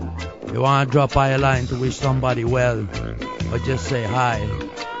 You want to drop by a line to wish somebody well, or just say hi,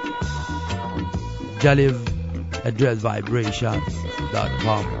 JahLive at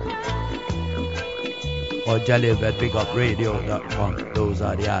Dreadvibration.com or JahLive at BigUpRadio.com. Those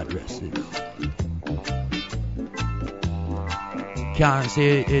are the addresses. Can't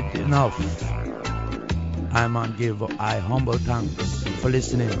say it enough. I'm on give I humble thanks for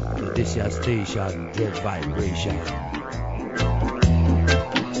listening to this year's station, Dreadvibration.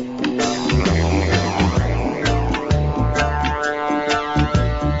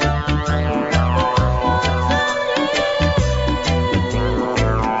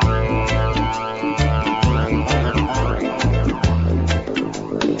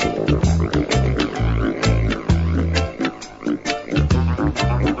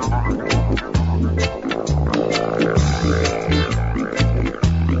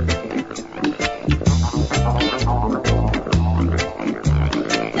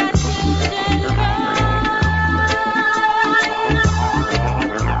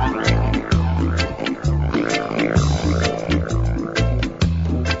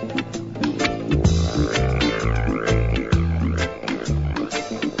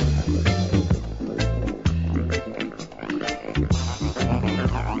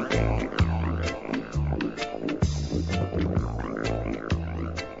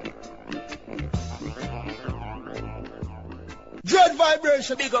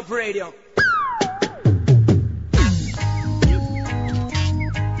 Dreadvibration, big up radio.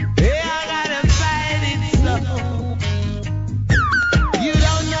 Yeah, I gotta fight it so. You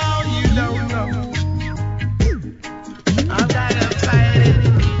don't know. I've gotta fight it.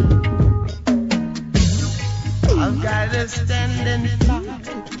 I've gotta stand and fight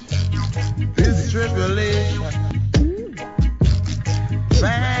this tribulation.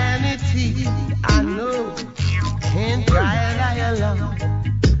 Vanity, I know, can't guide I alone.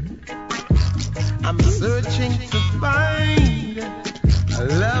 I'm searching to find a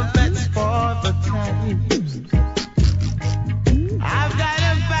love that's for the times. I've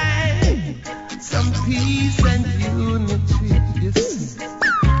gotta find some peace and unity. Yes.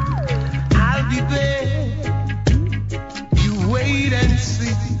 I'll be there. You wait and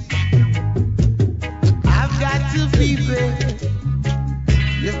see. I've got to be there.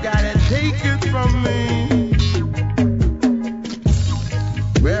 You've gotta take it from me.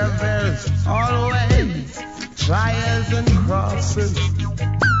 Where there's always trials and crosses.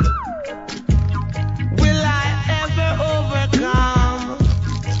 Will I ever overcome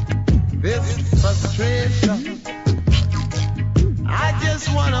this frustration? I just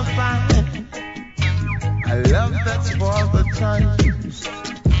wanna find a love that's for the times.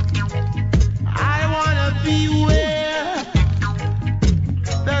 I wanna be where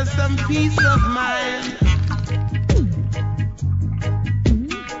there's some peace of mind.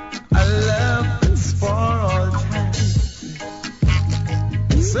 A love that's for all time.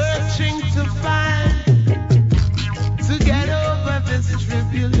 Searching to find, to get over this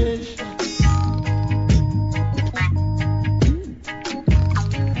tribulation.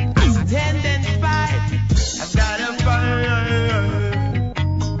 I stand and fight. I've gotta fight.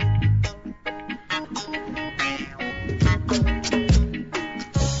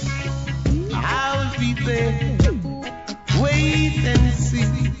 I'll be there. Wait and see.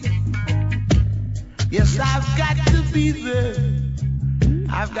 Yes, I've got to be there.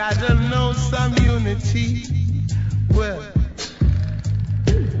 I've got to know some unity. Well,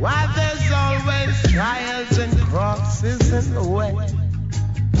 why there's always trials and crosses in the way.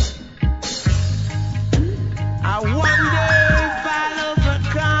 I wonder if I'll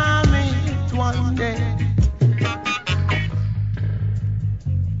overcome it one day.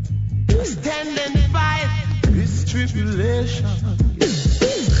 Stand and fight this tribulation.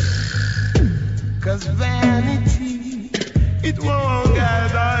 'Cause vanity, it won't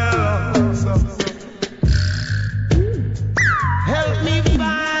gather along. So help me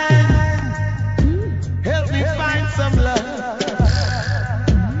find some love.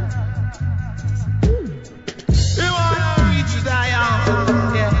 You wanna reach Zion?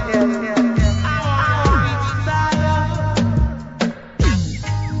 Yeah. I wanna reach Zion.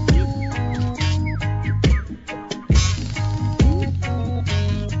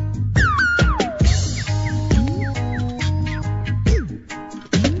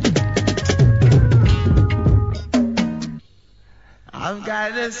 I've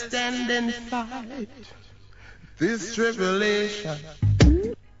gotta stand and fight this tribulation.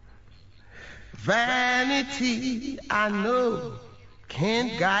 Vanity, I know,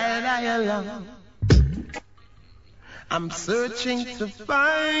 can't guide I alone. I'm searching to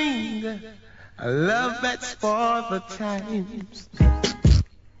find a love that's for the times.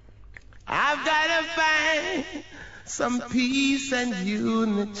 I've gotta find some peace and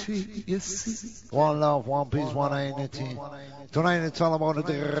unity, you see. One love, one peace, one unity. Tonight it's all about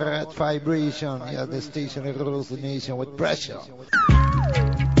the Dreadvibration. Yeah, the station that rules the nation with pressure.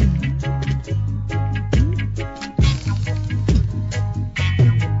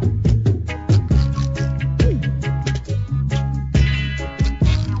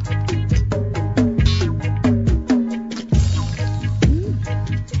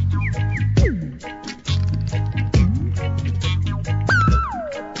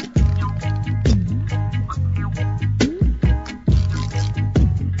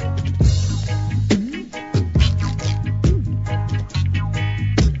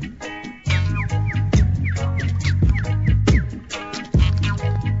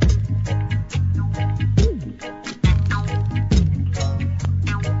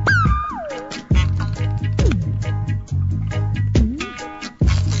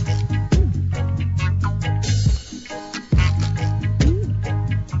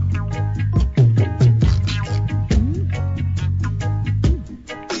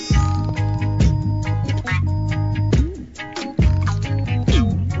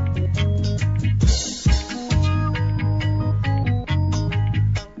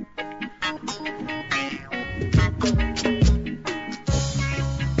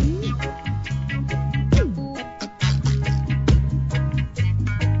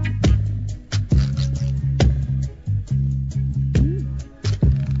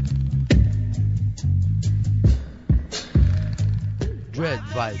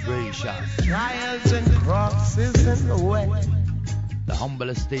 Dreadvibration. Trials and crosses in the way. The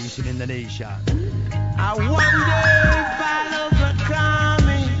humblest station in the nation. I wonder if I'll overcome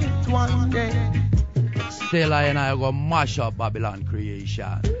it one day. Still I and I go mash up Babylon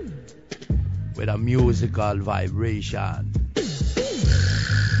creation with a musical vibration.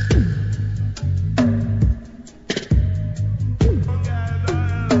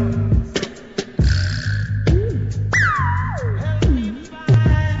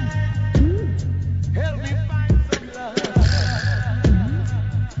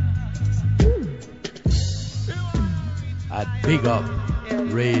 At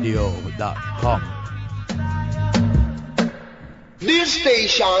bigupradio.com. This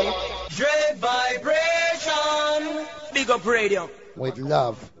station, Dreadvibration. Big up radio. With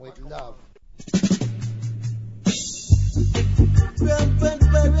love. Rampant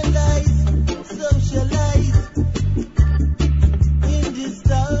paradise, socialize in this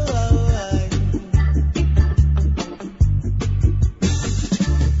town.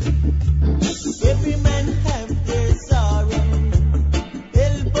 Every man have their sorrow.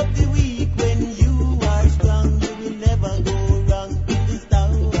 Help up the weak when you are strong. You will never go wrong in this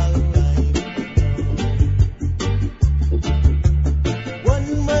town.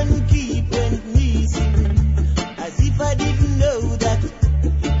 One man keep went missing, as if I didn't know that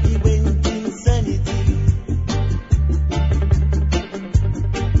he went insanity.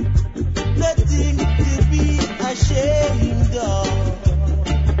 Nothing to be ashamed of.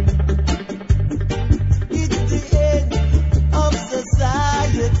 It's the end of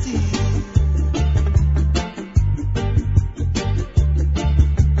society.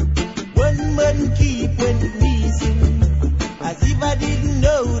 One man keep went missing, as if I didn't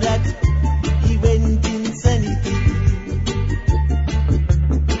know that he went insanity.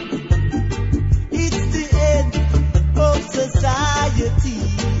 It's the end of society.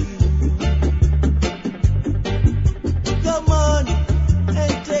 Come on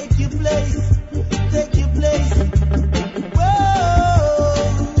and take your place. Take your place. Whoa,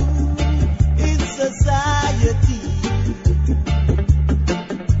 in society.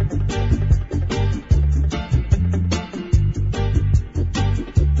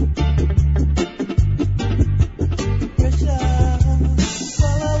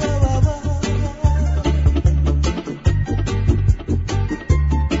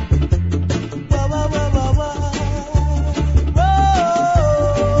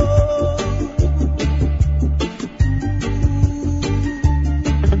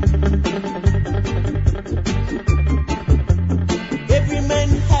 Every man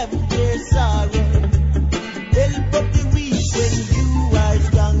have their sorrow. Help up the weak when you are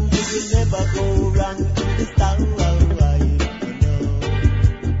strong. You will never go wrong in this town.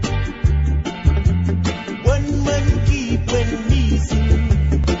 One man keep when missing,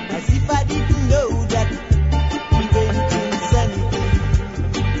 as if I didn't know that he went insanity.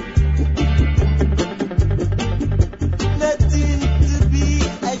 Nothing to be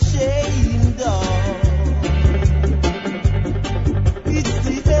ashamed of. It's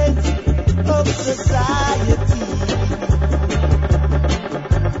the end of society.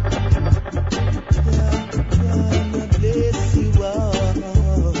 Gonna bless you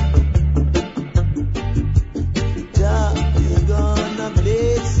all. You're gonna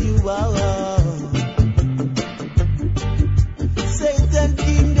bless you all. Satan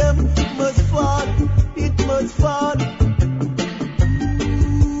kingdom must fall. It must fall.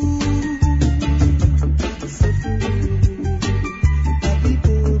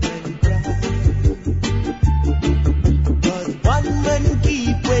 One man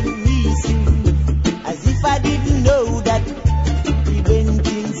keep went missing, as if I didn't know that he went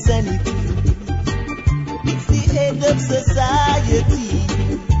insanity. It's the end of society.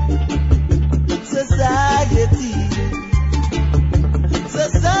 Society.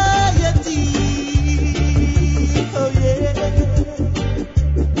 Society. Oh yeah.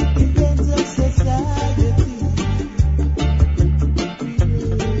 The end of society.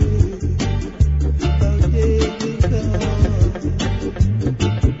 Oh,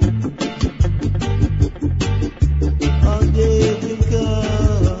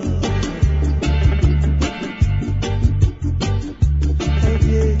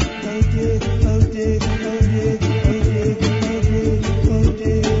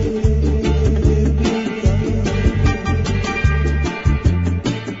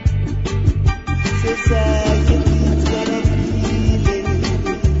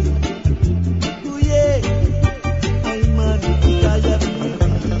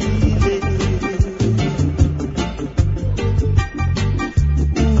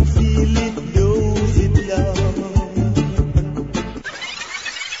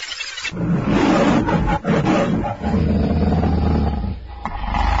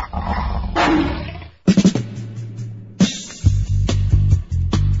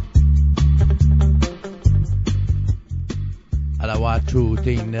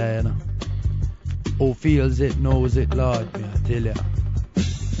 thing there, you know. Who feels it, knows it, Lord, me I tell ya.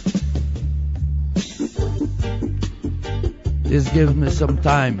 This gives me some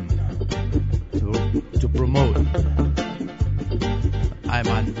time to promote. I'm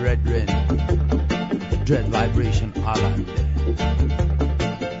on Brethren, Dreadvibration Holland.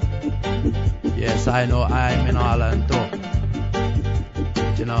 Yes, I know I'm in Holland too.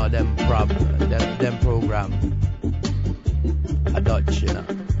 But you know, them program a Dutch, you know,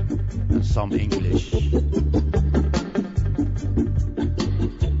 and some English.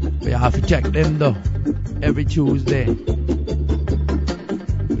 We have to check them though, every Tuesday,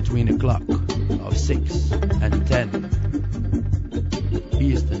 between the clock of 6 and 10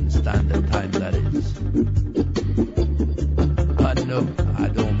 Eastern Standard Time, that is. But no, I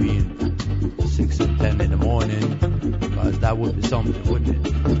don't mean 6 and 10 in the morning, because that would be something, wouldn't it?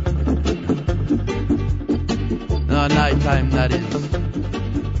 No, night time, that is.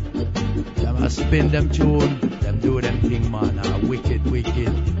 Them a spin them tune, them do them thing, man. Wicked,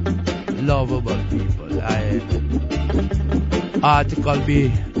 lovable people. Article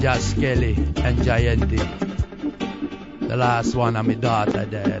B, Just Kelly and Gianti. The last one of my daughter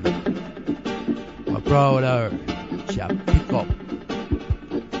there. I'm proud of her. She a pick up.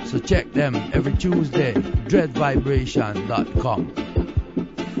 So check them every Tuesday, dreadvibration.com.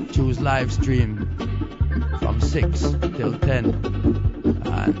 Choose live stream from 6 till 10.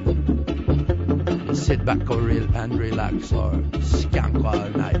 And you sit back and relax or skank all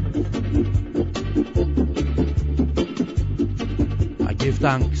night. I give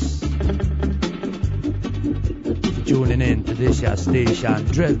thanks for tuning in to this here station,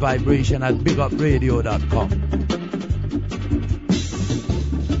 Dreadvibration at bigupradio.com.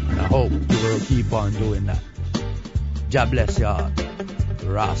 And I hope you will keep on doing that. God bless y'all.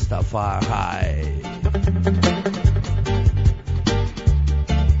 Rastafari.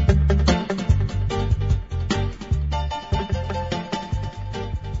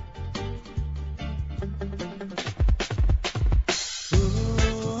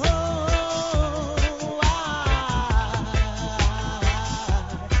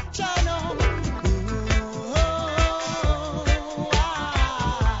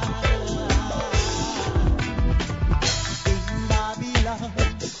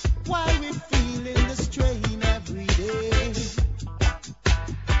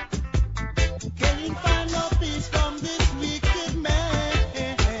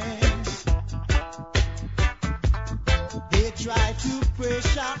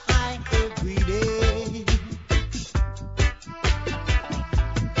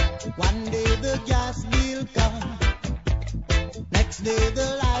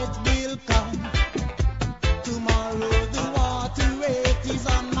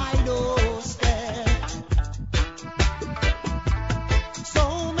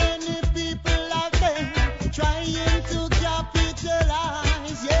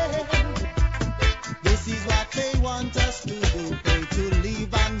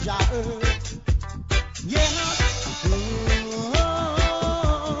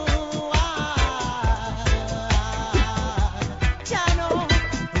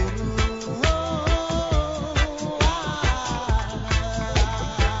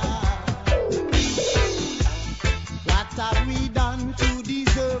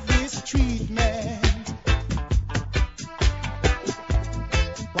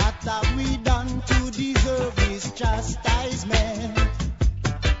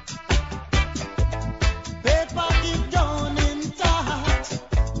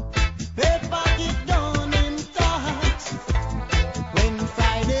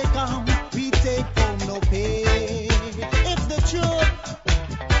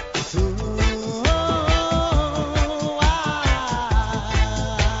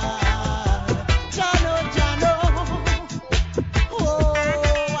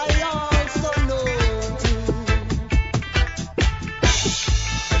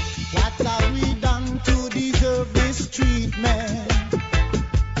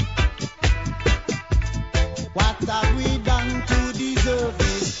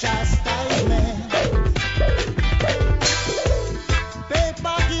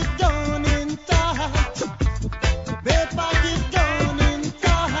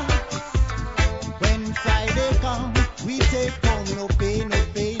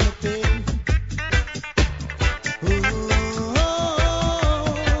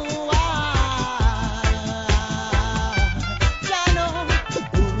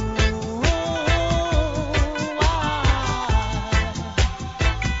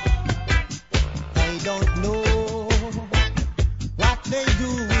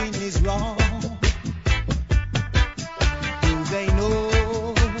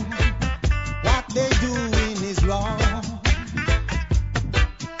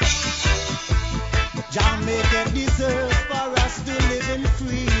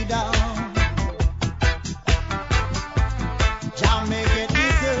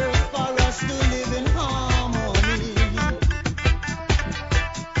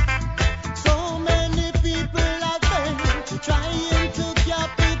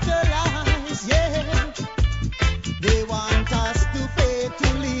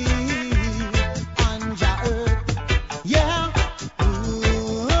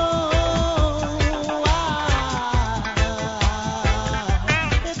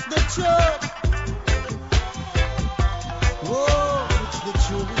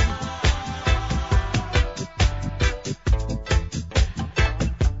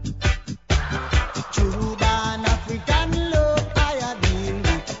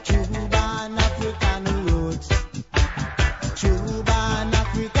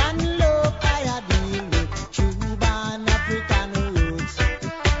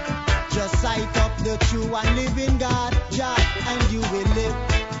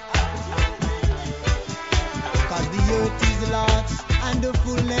 the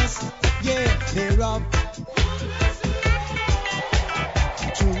fullness, yeah, thereof.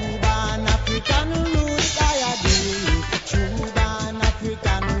 Cuban African roots, I agree. Cuban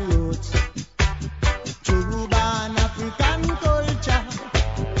African roots. Cuban African culture.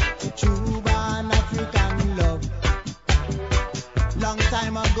 Cuban African love. Long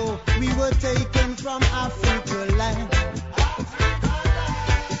time ago, we were taken from Africa land.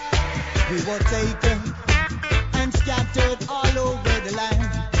 We were taken and scattered all over the land.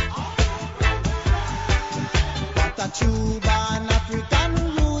 But a Cuban African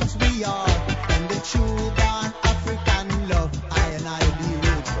roots we are, and the Cuban African love, I and I be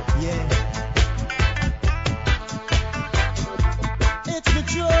roots, yeah. It's the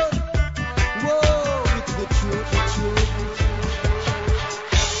truth, whoa, it's the truth, the truth.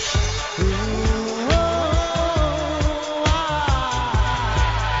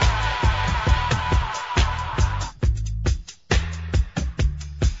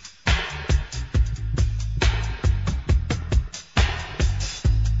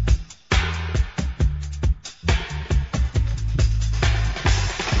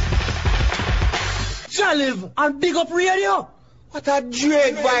 JahLive and Big Up Radio. What a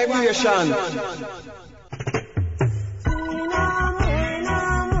dread vibration.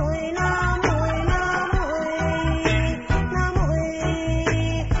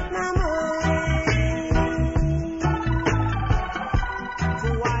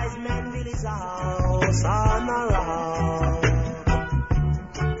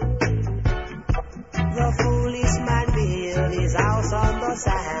 The foolish man built his house on the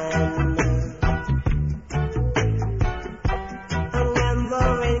sand. And when the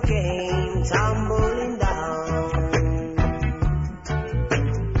rain came tumbling down,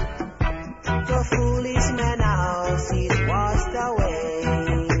 the foolish man's house is washed away.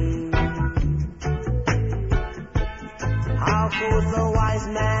 How could the wise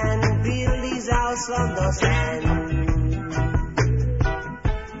man build his house on the sand?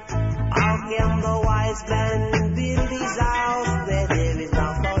 How can the wise man build his house where there is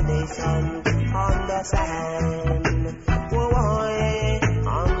no foundation on the sand? Oh,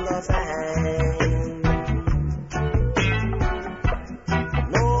 on the sand.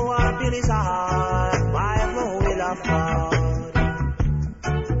 No one built his house by the will of God,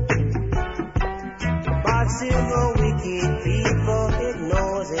 but still the wicked people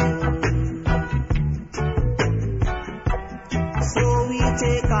ignore him. So we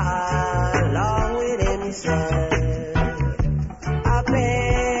take along with himself a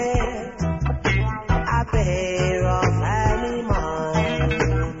pair of animals,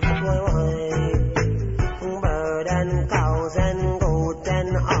 bird and cows and goat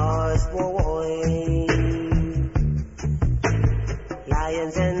and horse,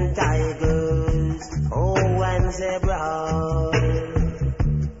 lions and tigers, oh and zebras.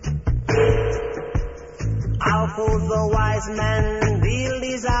 How could the wise man build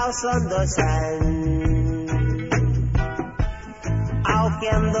his house on the sand? How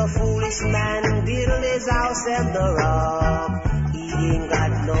can the foolish man build his house on the rock? He ain't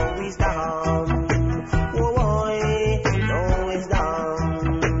got no wisdom. Oh boy, no wisdom.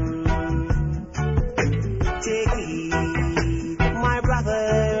 Take heed, my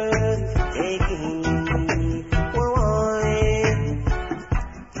brothers, take heed. Oh boy,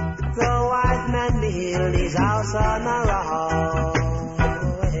 the wise man built his house on a rock.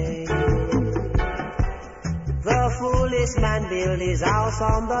 The foolish man built his house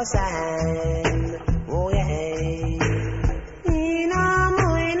on the sand. Oh yeah.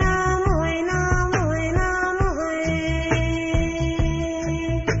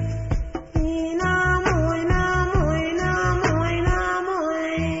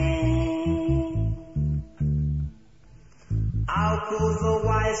 How could the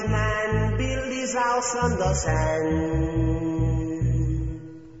wise man build his house on the sand?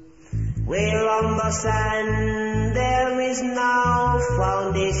 Where on the sand there is no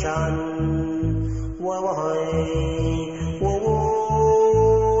foundation. Whoa, whoa, whoa, whoa,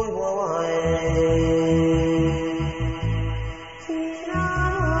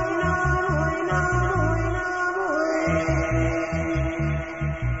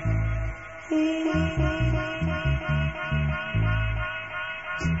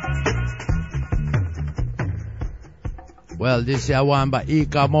 Well, this here one by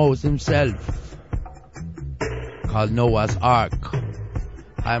Ika Mouse himself, called Noah's Ark.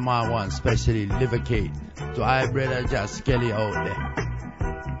 I'm on one specially livicate to I brother Just Kelly out there.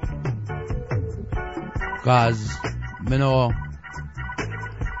 Cause me know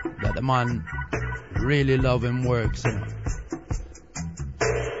that the man really love him works, you know.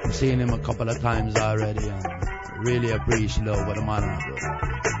 I've seen him a couple of times already and Really appreciate love what the man I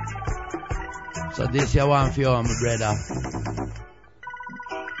do. So this year one for you, my brother.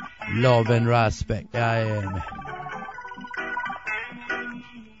 Love and respect. Yeah, man.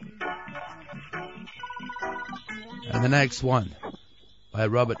 And the next one by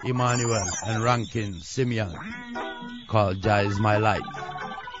Robert Emmanuel and Rankin Simeon called Jah Is My Life.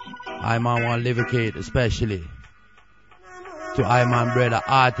 I man want to livicate especially to I man brother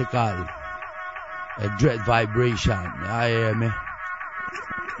Article a Dreadvibration. I hear me.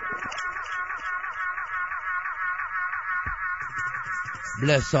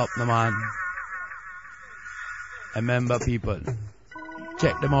 Bless up the man. Remember people,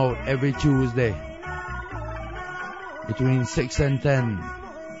 check them out every Tuesday between 6 and 10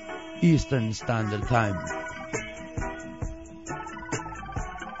 Eastern Standard Time.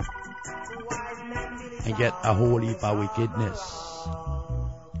 And get a whole heap of wickedness.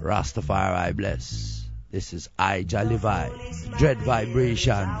 Rastafari bless. This is JahLive,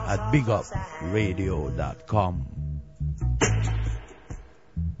 Dreadvibration at bigupradio.com.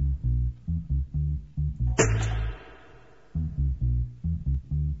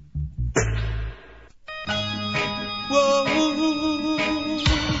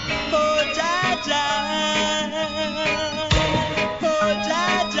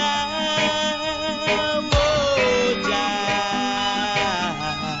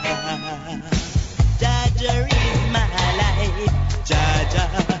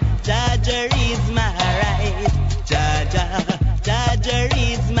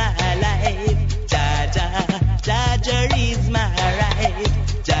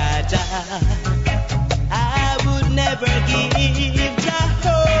 I would never give Jah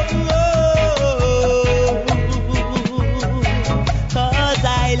cause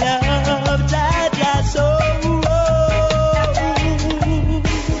I love Jah so.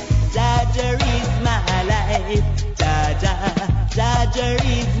 Jah is my life. Jah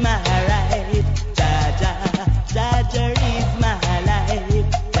is my right. Jah is my life.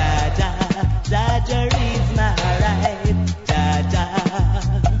 Jah is my right.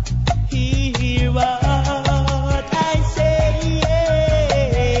 Hear what I say.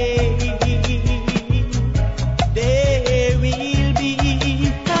 There will be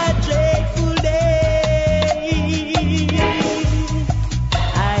a dreadful day.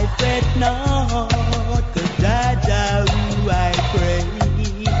 I fret not, 'cause Jah who I pray.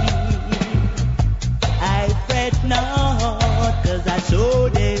 I fret not, 'cause I show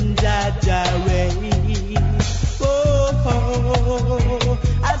them Jah way. Oh,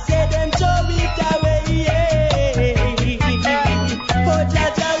 I say them show it away, yeah. Oh,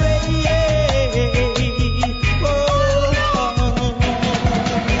 Jah way, yeah. Oh,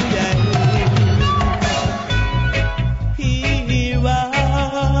 yeah. Hear what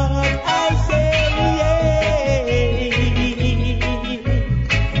I say, yeah.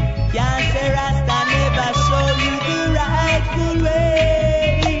 Can't say Rasta never show you the rightful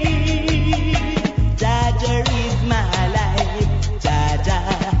way. Jah is my life. Jah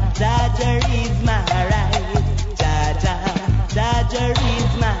is my right. Jah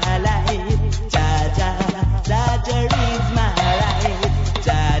is my life. Jah is my right.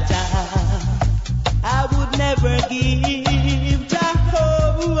 I would never give Jah.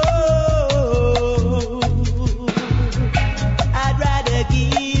 I'd rather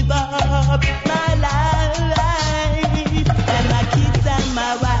give up my life and my kids and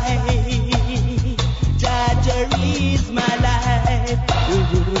my wife. Jah is my life.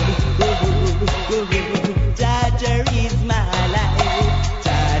 Jah is my life.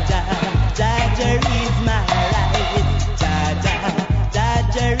 Jah is my right.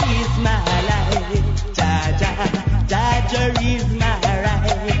 Jah is my life. Jah is my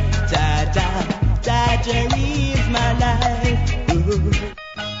right. Jah is my life.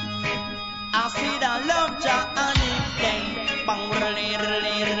 I said I love Jah and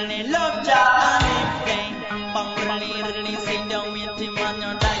everything. Love Jah and everything. Sit down with him and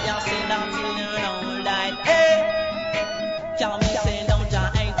you die. I say that till you don't die. Hey, can't me say no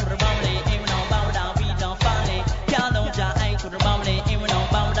Jah ain't for the family. Even no bow down, we don't family. Can't no Jah ain't for the family. Even no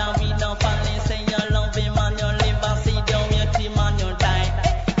bow down, we don't family. Say you love him and you live. I sit down with him and you die.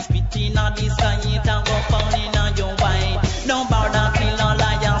 Spitting on the sky, it and go falling on your wine. No bow down till no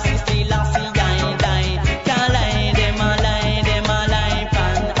liar, see still I see I die. Can't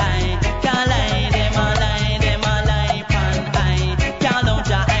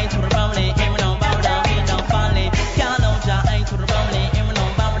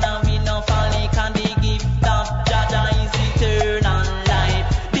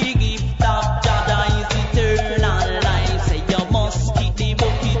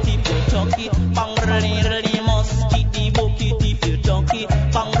ki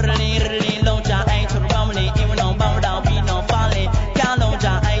bang really long ja ai to bam le even on bam down we no falling can long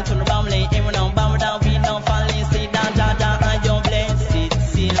ja ai to bam le even on bam down we no falling see da da da and your blessed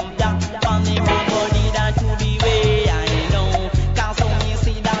see da funny my body that to the way I know can so me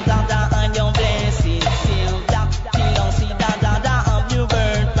see da da da and your blessed see da see long see da da da of your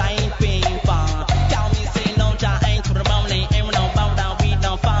bird right ping pong tell me see long ja ai to bam le even on bam down we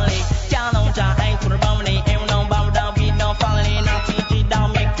no falling can long ja ai to bam le even on bam down we no falling not to down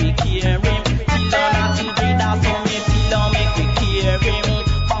make we hear him till on not to down so me till on make we hear him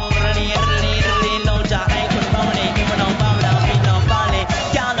bang really long ja ai to bam le even on bam down we no falling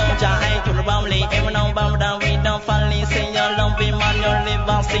can long ja ai to bam le even on bam down we no falling say your love be man your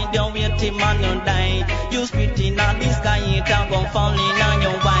liver say don't wait till man you die you spit in the sky it go falling on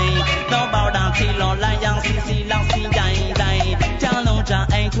your way no bow down till on la yang si lang si die can long ja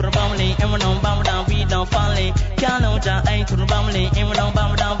ai to bam le even on bam down we no falling can long ja ai to bam le even on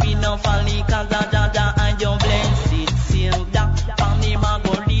bam down we no falling cause da da and your blessed seal da funny my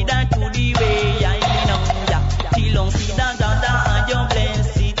body that to the way I know da till on si da da and your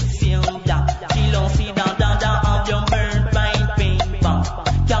blessed seal da till on si da da of your bird right ping pong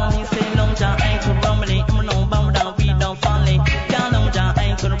tell me say long ja ai to bam le even on bam down we no falling can long ja ai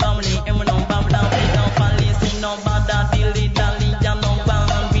to bam le even on bam down we no falling say no bada dilly dally ja no bam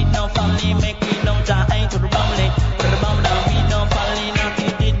we no falling make me long ja ai to bam le bam down we no falling not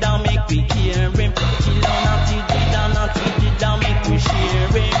to down make we hear him till on not to down make we share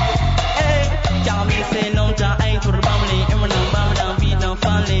him hey tell me say long ja ai to bam le even on bam down we no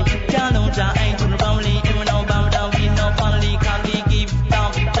falling can long ja ai to bam le even on bam down we no falling can we give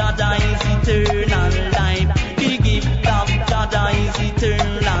down Jaja is eternal life we give down Jaja is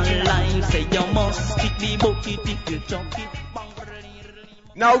eternal life say you must kick the bucket if you jump it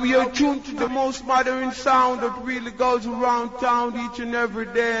Now we are tuned to the most modern sound that really goes around town each and every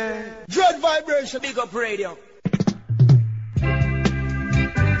day. Dreadvibration, big up radio.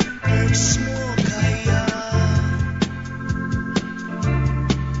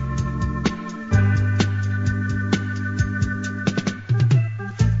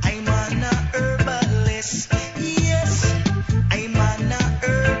 I'm an herbalist, yes, I'm an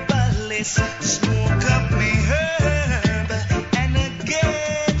herbalist. Smoke up me herb and it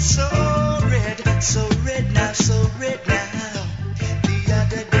gets so red now, so red now. The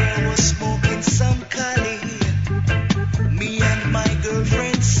other day I was smoking some Cali, me and my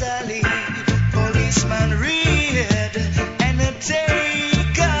girlfriend Sally. Policeman read and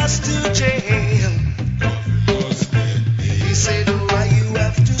take us to jail. He said, why you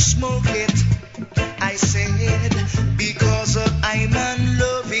have to smoke it? I said, because I man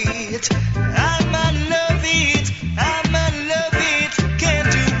love it. I man love it. I man love it.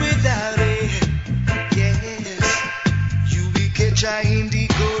 Can't do without it. Yes. You will catch I in the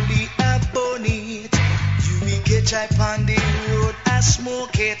gully upon it. You will catch I on the road. I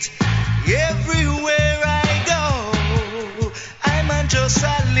smoke it. Everywhere I go, I man just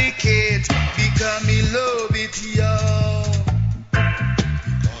a lick it. Because me love it, y'all.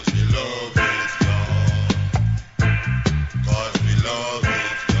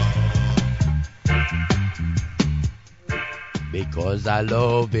 Because I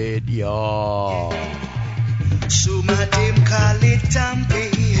love it, y'all. So my them call it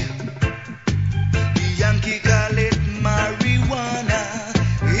Tampe, the Yankee call it marijuana.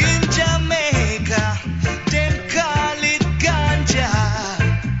 In Jamaica, them call it ganja.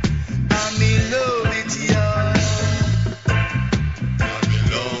 I me love it, y'all. I me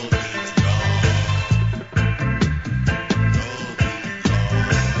love it, y'all.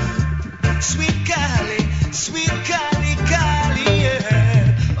 Sweet Cali,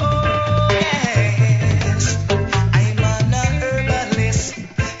 yeah. Oh yes, I'm an herbalist.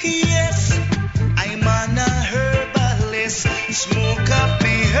 Yes, I'm an herbalist. Smoke up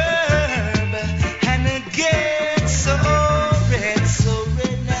me herb and it gets so red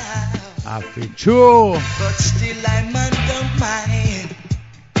now. I feel true. But still I man don't mind.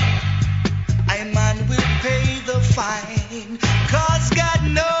 I man will pay the fine. Cause God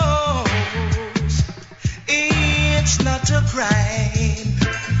knows it's not a crime.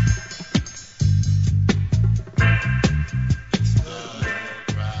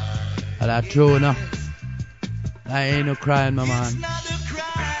 That's true, no? That ain't no crime, my man.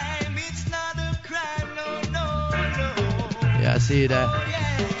 Yeah, I see that.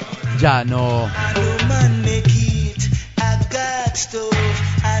 Jah know. I know man make it, I got stuff.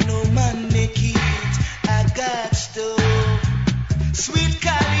 I know man make it, I got stuff. Sweet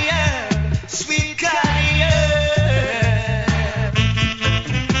Cali, sweet Cali.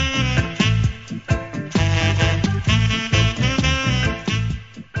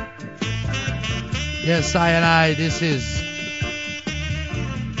 Yes, I, this is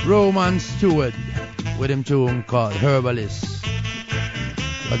Roman Stewart with him tune called Herbalist.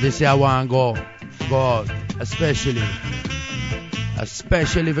 But this year I want to go out, especially a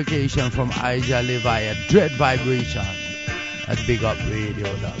special vacation from JahLive at Dreadvibration at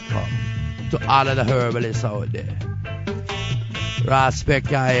bigupradio.com to all of the herbalists out there.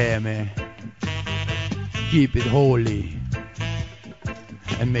 Respect I am, keep it holy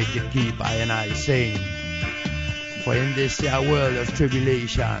and make it keep I and I sane. For in this here world of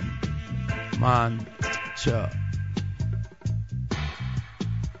tribulation, man, sure.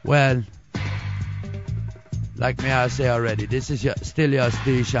 Well, like me I say already, this is still your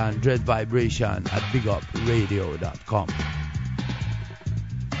station, Dread Vibration at bigupradio.com.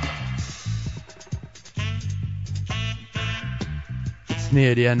 It's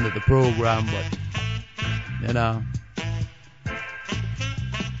near the end of the program, but you know,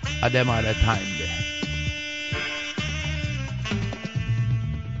 at them other time there.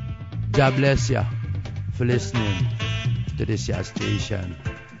 God bless you for listening to this here station.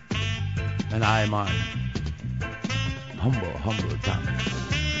 And I'm on humble time.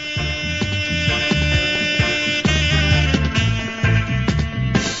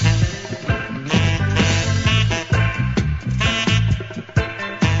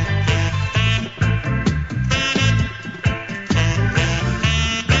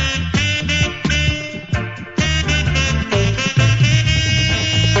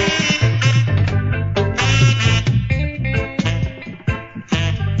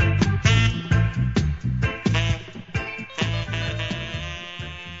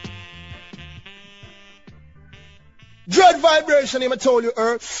 Dreadvibration, I told you,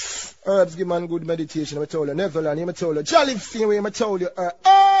 herbs give man good meditation, I told you, Netherland, I told you, JahLive thing, I told you,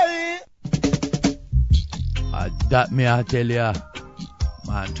 that me I tell ya,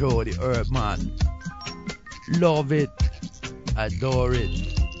 man, throw the herb, man, love it, adore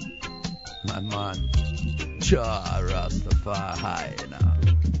it, my man, Jah Rastafari,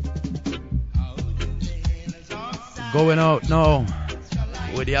 going out now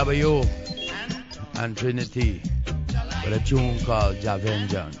with the ABU and Trinity with a tune called Jah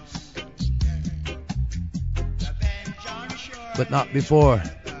Vengeance. But not before.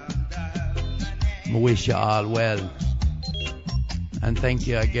 I wish you all well. And thank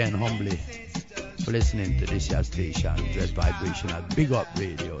you again humbly for listening to this here station, Dreadvibration at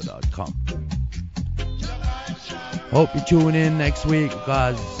bigupradio.com. Hope you tune in next week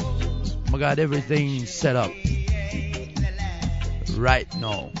because I got everything set up right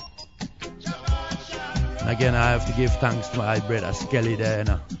now. And again, I have to give thanks to my brother Skelly there, you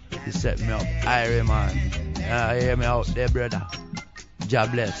know. He set me up. Irie, man. Hear me out there, brother. Jah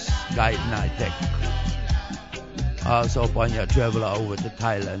bless. Guide Night Tech. Also upon your travel over to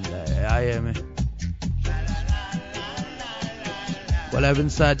Thailand there. I hear me. Well, having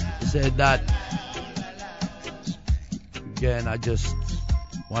said that, again, I just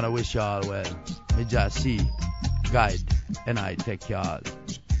want to wish y'all well. Me just see, guide, and I take y'all.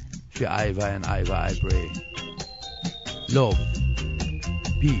 For Iva and Iva, I pray. Love,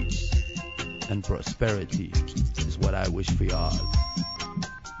 peace, and prosperity is what I wish for y'all.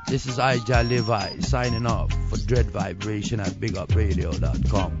 This is JahLive signing off for Dread Vibration at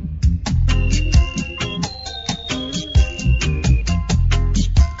bigupradio.com.